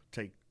gonna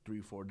take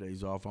 3-4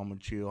 days off. I'm gonna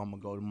chill. I'm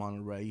gonna go to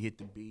Monterey, hit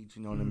the beach.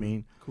 You know what I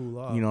mean? Cool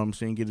off. You know what I'm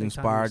saying? Get Take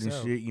inspired and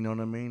time to shit. You know what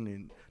I mean?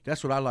 And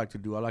that's what I like to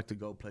do. I like to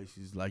go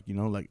places like, you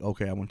know, like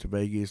okay, I went to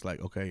Vegas.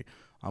 Like okay,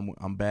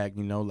 I'm back.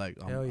 You know, like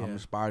I'm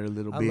inspired a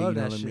little bit. I love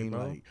you know that what shit, I mean?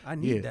 bro. Like I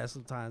need that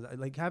sometimes.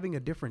 Like having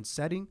a different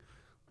setting.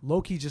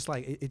 Low-key just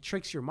like it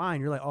tricks your mind.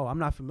 You're like, oh, I'm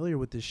not familiar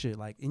with this shit.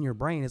 Like in your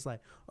brain, it's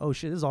like, oh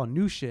shit, this is all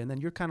new shit. And then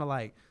you're kind of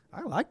like,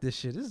 I like this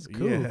shit. This is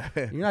cool. Yeah.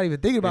 You're not even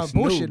thinking about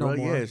bullshit no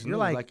more. You're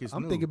like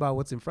I'm thinking about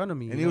what's in front of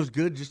me. And it was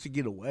good just to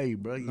get away,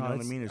 bro. You know what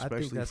I mean?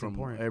 Especially from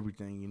important.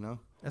 Everything, you know?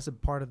 That's a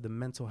part of the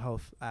mental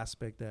health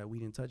aspect that we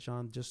didn't touch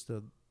on. Just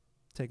to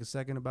take a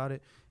second about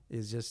it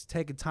is just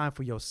taking time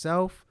for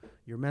yourself,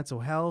 your mental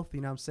health.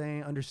 You know what I'm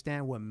saying?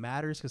 Understand what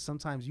matters because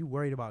sometimes you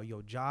worried about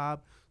your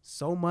job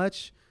so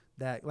much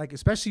that, like,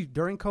 especially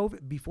during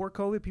COVID, before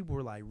COVID, people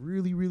were like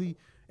really, really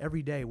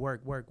every day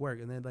work.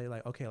 And then they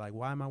like, okay, like,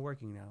 why am I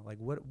working now? Like,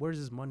 where's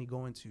this money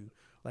going to?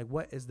 Like,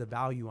 what is the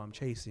value I'm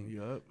chasing?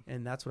 Yep.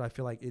 And that's what I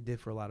feel like it did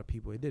for a lot of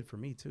people. It did for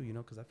me too, you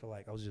know, because I feel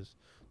like I was just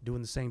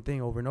doing the same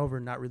thing over and over,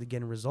 not really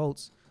getting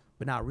results,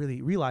 but not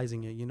really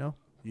realizing it, you know?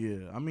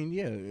 Yeah. I mean,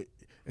 yeah,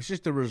 it's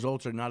just the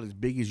results are not as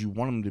big as you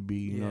want them to be,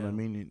 you know what I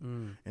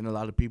mean? And a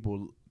lot of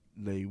people,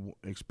 they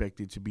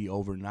expect it to be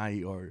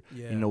overnight or,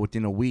 you know,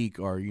 within a week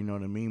or, you know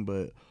what I mean?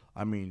 But,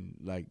 I mean,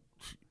 like,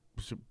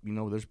 you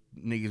know, there's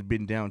niggas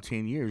been down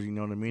 10 years, you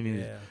know what I mean?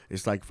 And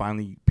it's like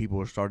finally people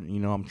are starting, you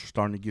know, I'm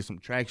starting to get some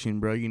traction,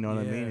 bro, you know what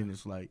I mean? And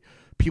it's like,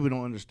 people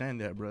don't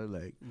understand that, bro.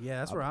 Like,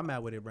 that's where I'm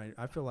at with it, right?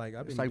 I feel like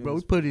I've been. It's like, bro,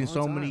 we put in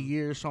so many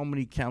years, so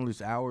many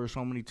countless hours,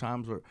 so many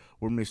times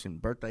we're missing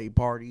birthday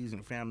parties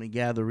and family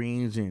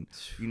gatherings, and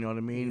you know what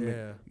I mean.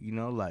 Yeah. You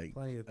know, like,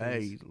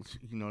 hey,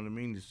 you know what I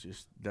mean. It's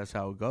just that's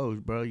how it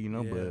goes, bro. You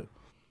know,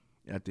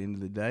 but at the end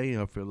of the day,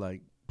 I feel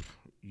like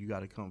you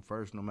got to come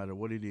first, no matter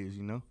what it is.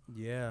 You know.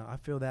 Yeah, I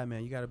feel that,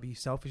 man. You got to be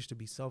selfish to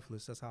be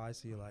selfless. That's how I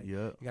see it. Like,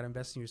 you got to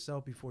invest in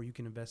yourself before you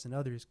can invest in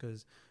others.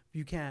 Because if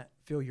you can't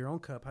fill your own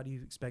cup, how do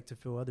you expect to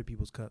fill other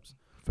people's cups?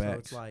 Facts. So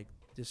it's like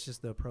it's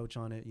just the approach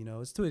on it. You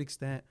know, it's to an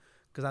extent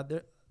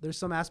because there's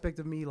some aspect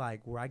of me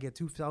like where I get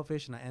too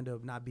selfish and I end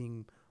up not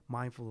being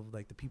mindful of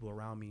like the people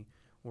around me,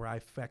 where I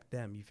affect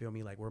them. You feel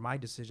me? Like where my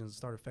decisions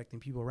start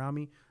affecting people around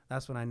me.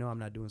 That's when I know I'm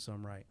not doing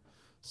something right.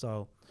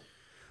 So.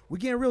 We're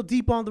getting real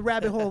deep on the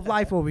rabbit hole of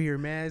life over here,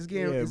 man. It's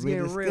getting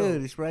real.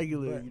 Good. It's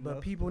regular.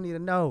 But people need to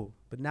know.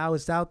 But now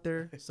it's out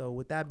there. So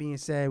with that being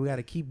said, we got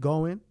to keep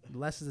going. The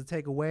lessons to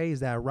take away is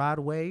that Rod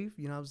Wave,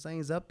 you know what I'm saying,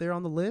 is up there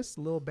on the list.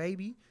 Lil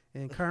Baby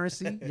and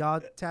Currency. Y'all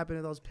tap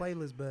into those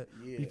playlists. But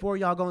before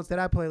y'all go into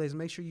that playlist,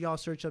 make sure y'all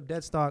search up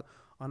Deadstock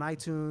on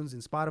iTunes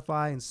and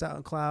Spotify and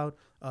SoundCloud.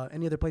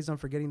 Any other place I'm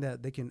forgetting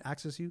that they can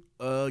access you?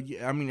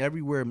 Yeah, I mean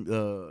everywhere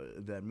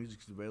that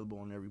music's available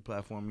on every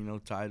platform, you know,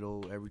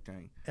 Tidal,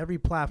 everything. Every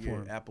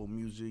platform. Yeah, Apple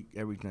Music,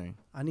 everything.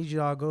 I need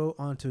you all to go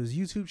onto his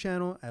YouTube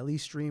channel, at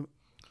least stream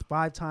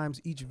 5 times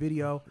each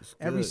video.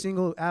 Every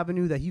single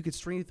avenue that you could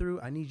stream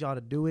through, I need y'all to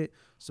do it.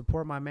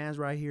 Support my man's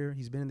right here.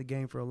 He's been in the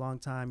game for a long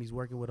time. He's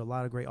working with a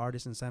lot of great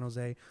artists in San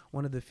Jose.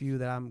 One of the few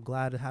that I'm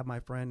glad to have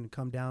my friend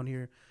come down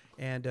here.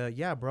 And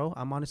yeah, bro,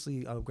 I'm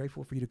honestly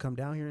grateful for you to come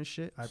down here and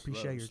shit. I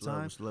appreciate your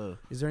time.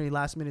 Is there any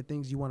last minute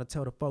things you want to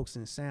tell the folks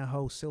in San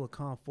Jose,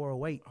 Silicon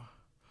 408?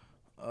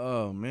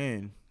 Oh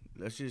man,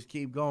 let's just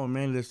keep going,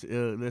 man.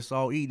 Let's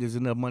all eat. There's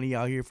enough money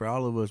out here for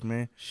all of us,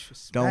 man.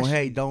 Don't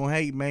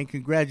hate, man.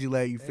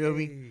 Congratulate. You feel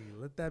me?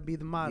 Let that be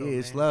the motto. Yeah,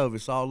 it's love.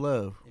 It's all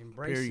love.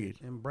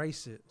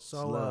 Embrace it.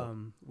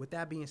 So with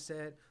that being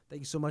said, thank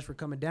you so much for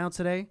coming down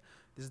today.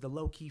 This is the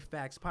Low Key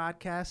Facts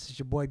Podcast. It's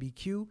your boy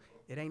BQ.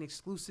 It ain't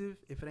exclusive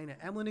if it ain't an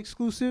Emlyn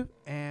exclusive,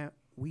 and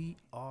we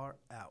are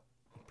out.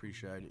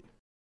 Appreciate it.